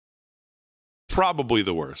 Probably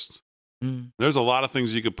the worst. There's a lot of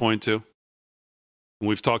things you could point to.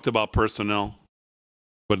 We've talked about personnel.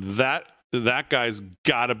 But that guy's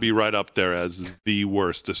got to be right up there as the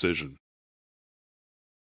worst decision.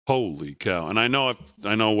 Holy cow! And I know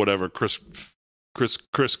whatever Chris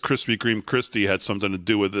Krispy Kreme Christie had something to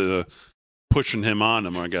do with pushing him on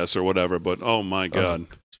him, I guess, or whatever. But oh my God!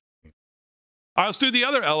 All right, let's do the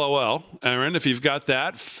other LOL, Aaron. If you've got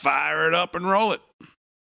that, fire it up and roll it.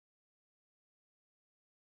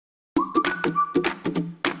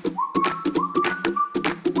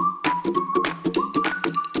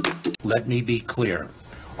 Let me be clear.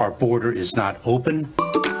 Our border is not open.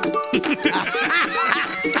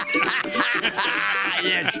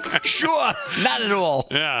 Yeah, sure. Not at all.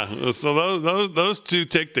 Yeah. So those two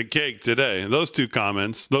take the cake today. Those two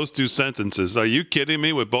comments, those two sentences. Are you kidding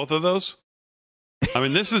me with both of those? I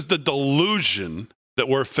mean, this is the delusion that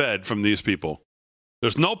we're fed from these people.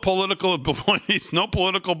 There's no political appointees, no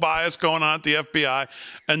political bias going on at the FBI,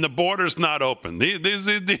 and the border's not open.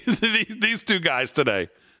 These two guys today.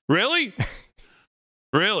 Really?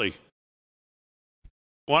 Really?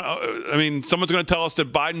 Well, I mean, someone's going to tell us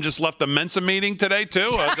that Biden just left the Mensa meeting today,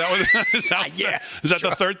 too? Is that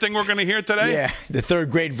the third thing we're going to hear today? Yeah, the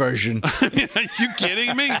third grade version. Are you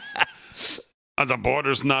kidding me? The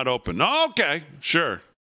border's not open. Oh, okay, sure.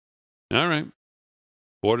 All right.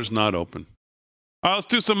 Border's not open. All right, let's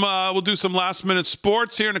do some. We'll do some last-minute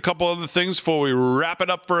sports here and a couple other things before we wrap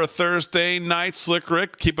it up for a Thursday night. Slick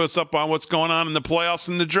Rick, keep us up on what's going on in the playoffs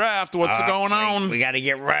and the draft. What's going on? We got to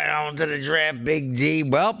get right on to the draft, Big D.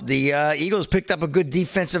 Well, the Eagles picked up a good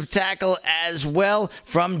defensive tackle as well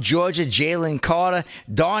from Georgia, Jalen Carter.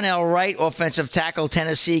 Darnell Wright, offensive tackle,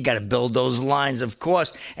 Tennessee. Got to build those lines, of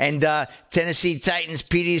course. And Tennessee Titans,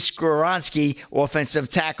 Petey Skoronski, offensive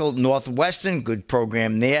tackle, Northwestern. Good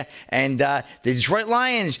program there. And the Detroit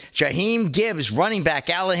Lions, Jaheim Gibbs, running back,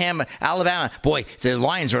 Alabama. Boy, the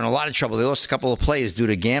Lions are in a lot of trouble. They lost a couple of players due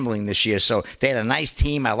to gambling this year, so they had a nice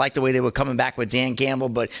team. I like the way they were coming back with Dan Campbell,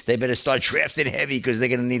 but they better start drafting heavy because they're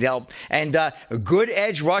going to need help. And a good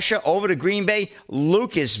edge rusher over to Green Bay,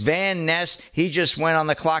 Lucas Van Ness. He just went on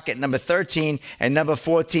the clock at number 13, and number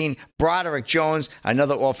 14, Broderick Jones,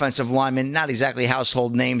 another offensive lineman. Not exactly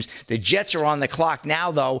household names. The Jets are on the clock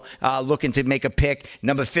now, though, looking to make a pick.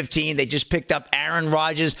 Number 15, they just picked up Aaron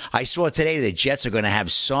Rodgers. I saw today the Jets are going to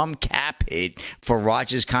have some cap hit for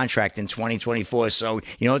Rodgers' contract in 2024. So,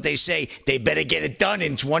 you know what they say? They better get it done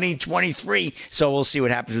in 2023. So we'll see what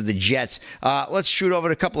happens with the Jets. Let's shoot over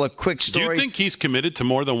to a couple of quick stories. Do you think he's committed to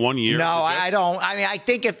more than 1 year? No, I don't. I mean, I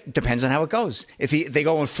think it depends on how it goes. If they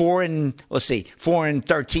go in 4 and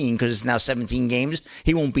 13, because it's now 17 games,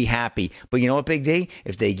 he won't be happy. But you know what, Big D?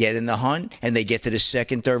 If they get in the hunt and they get to the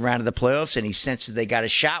second, third round of the playoffs and he senses they got a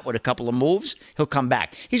shot with a couple of moves, he'll come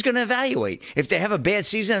back. He's going to evaluate. If they have a bad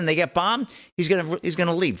season and they get bombed, he's going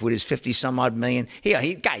to leave with his 50-some-odd million.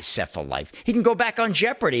 Guy's set for life. He can go back on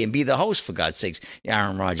Jeopardy and be the host, for God's sakes,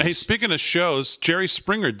 Aaron Rodgers. Hey, speaking of shows, Jerry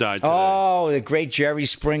Springer died today. Oh, the great Jerry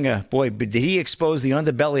Springer. Boy, but did he expose the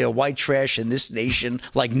underbelly of white trash in this nation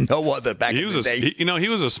like no other back in the day. He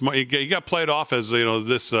was a smart. He got played off as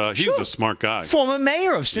this. He was a smart guy. Former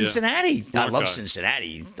mayor of Cincinnati. Yeah. I love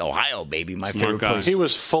Cincinnati, Ohio, baby. My favorite place. He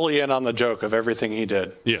was fully in on the joke of everything he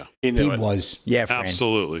did. Yeah, he knew it. He was. Yeah, friend.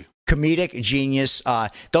 Absolutely. Comedic genius.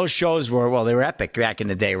 Those shows were they were epic back in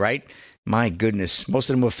the day, right? My goodness, most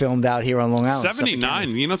of them were filmed out here on Long Island.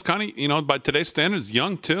 79. It's kind of by today's standards,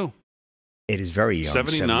 young too. It is very young.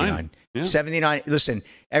 79. Yeah. 79. Listen,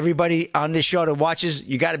 everybody on this show that watches,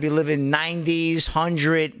 you got to be living 90s,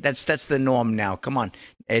 100. That's the norm now. Come on.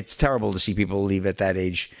 It's terrible to see people leave at that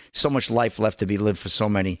age. So much life left to be lived for so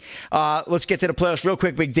many. Let's get to the playoffs real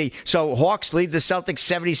quick, Big D. So Hawks lead the Celtics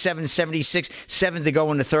 77-76, 7 to go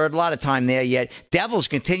in the third. A lot of time there yet. Devils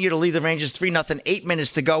continue to lead the Rangers 3-0, 8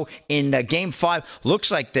 minutes to go in Game 5.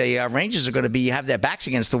 Looks like the Rangers are going to have their backs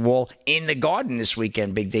against the wall in the Garden this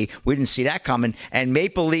weekend, Big D. We didn't see that coming. And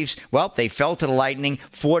Maple Leafs, well, they fell to the Lightning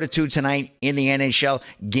 4-2 tonight in the NHL.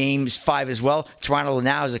 Games 5 as well. Toronto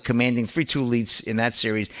now has a commanding 3-2 leads in that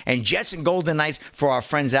series. And Jets and Golden Knights for our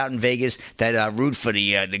friends out in Vegas that root for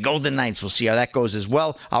the Golden Knights. We'll see how that goes as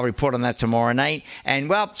well. I'll report on that tomorrow night. And,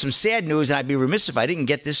 well, some sad news, and I'd be remiss if I didn't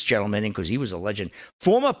get this gentleman in because he was a legend.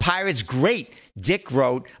 Former Pirates great Dick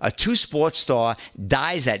Rote, a two-sport star,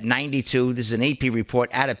 dies at 92. This is an AP report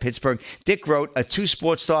out of Pittsburgh. Dick Rote, a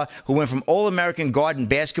two-sport star who went from All-American guard in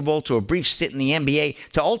basketball to a brief stint in the NBA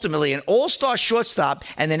to ultimately an all-star shortstop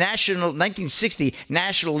and the 1960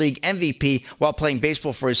 National League MVP while playing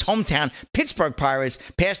baseball for his hometown Pittsburgh Pirates,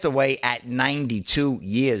 passed away at 92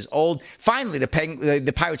 years old. Finally,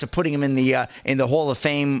 the Pirates are putting him in the Hall of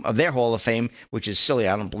Fame, of their Hall of Fame, which is silly.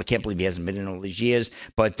 I can't believe he hasn't been in all these years.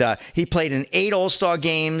 But he played in 8 All-Star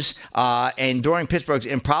games, and during Pittsburgh's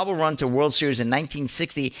improbable run to World Series in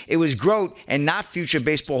 1960, it was Grote and not future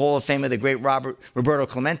Baseball Hall of Famer the great Roberto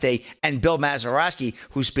Clemente and Bill Mazeroski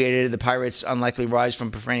who spearheaded the Pirates' unlikely rise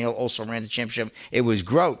from perennial also-ran the championship. It was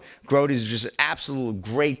Grote. Grote is just an absolute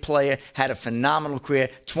great player, had a phenomenal career,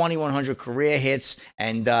 2,100 career hits,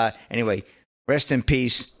 and anyway, rest in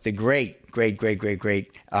peace, the great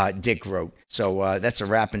Dick Rote. So that's a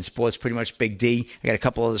wrap in sports, pretty much, Big D. I got a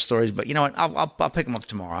couple other stories, but you know what? I'll pick them up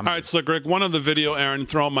tomorrow. All right, Slick Rick, one other video, Aaron,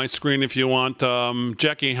 throw on my screen if you want.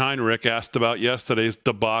 Jackie Heinrich asked about yesterday's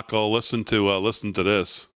debacle. Listen to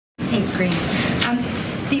this. Thanks, Green.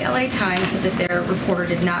 The LA Times said that their reporter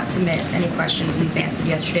did not submit any questions in advance of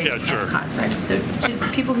yesterday's press conference. So to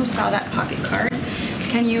people who saw that pocket card,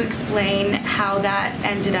 can you explain how that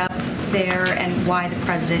ended up there and why the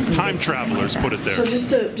president time travelers put it there. So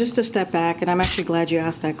just to step back, and I'm actually glad you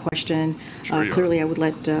asked that question. Sure Clearly, I would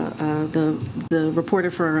let the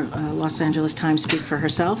reporter for Los Angeles Times speak for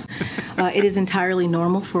herself. It is entirely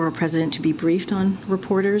normal for a president to be briefed on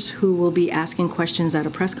reporters who will be asking questions at a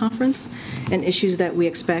press conference and issues that we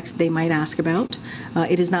expect they might ask about.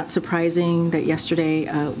 It is not surprising that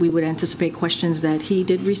yesterday we would anticipate questions that he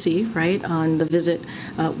did receive, right, on the visit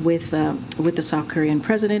with the South Korean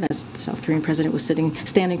president, as the South Korean president was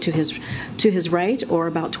standing to his right, or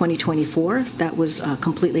about 2024. That was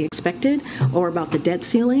completely expected, or about the debt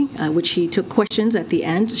ceiling, which he took questions at the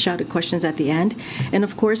end, shouted questions at the end, and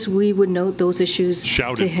of course we would note those issues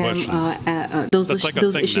to him. Those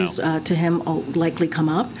issues to him likely come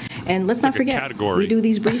up, and let's not forget we do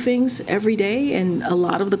these briefings every day, and a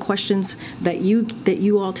lot of the questions that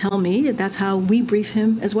you all tell me, that's how we brief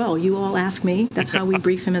him as well. You all ask me, that's how we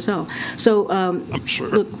brief him as well. So I'm sure.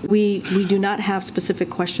 Look, we do not have specific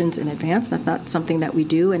questions in advance. That's not something that we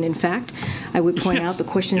do. And in fact, I would point out the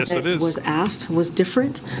questions that was asked was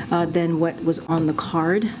different than what was on the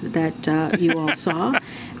card that you all saw.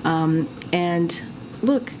 And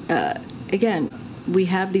look, again, we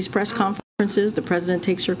have these press conferences. The president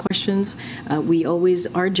takes your questions.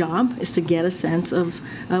 Our job is to get a sense of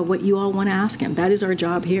what you all want to ask him. That is our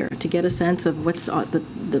job here, to get a sense of what's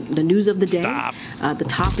the news of the day, the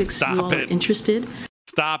topics you all are interested.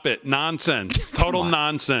 Stop it. Nonsense. Total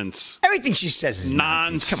nonsense. Everything she says is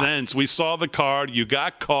nonsense. We saw the card. You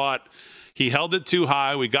got caught. He held it too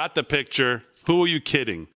high. We got the picture. Who are you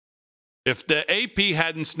kidding? If the AP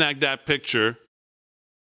hadn't snagged that picture,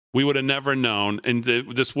 we would have never known. And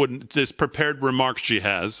this prepared remarks she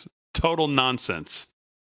has, total nonsense.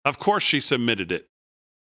 Of course she submitted it.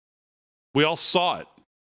 We all saw it.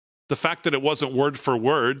 The fact that it wasn't word for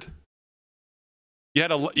word. You had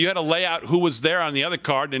to lay out who was there on the other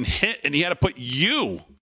card and he had to put you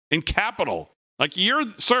in capital. Like, you're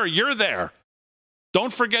there.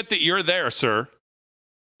 Don't forget that you're there, sir.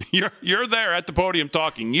 You're there at the podium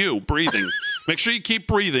talking. You breathing. Make sure you keep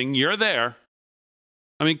breathing. You're there.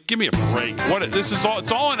 I mean, give me a break.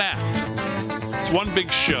 It's all an act. It's one big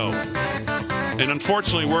show. And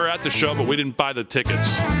unfortunately, we're at the show, but we didn't buy the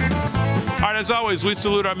tickets. All right, as always, we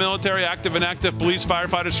salute our military, active and active, police,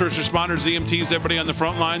 firefighters, first responders, EMTs, everybody on the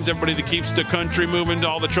front lines, everybody that keeps the country moving,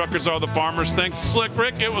 all the truckers, all the farmers. Thanks, Slick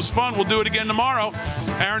Rick. It was fun. We'll do it again tomorrow.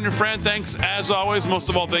 Aaron and Fran, thanks as always. Most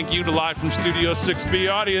of all, thank you to Live from Studio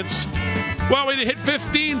 6B audience. Well, we hit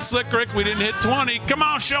 15, Slick Rick. We didn't hit 20. Come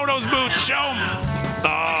on, show those boots. Show them.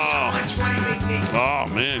 Oh,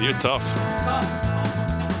 man, you're tough.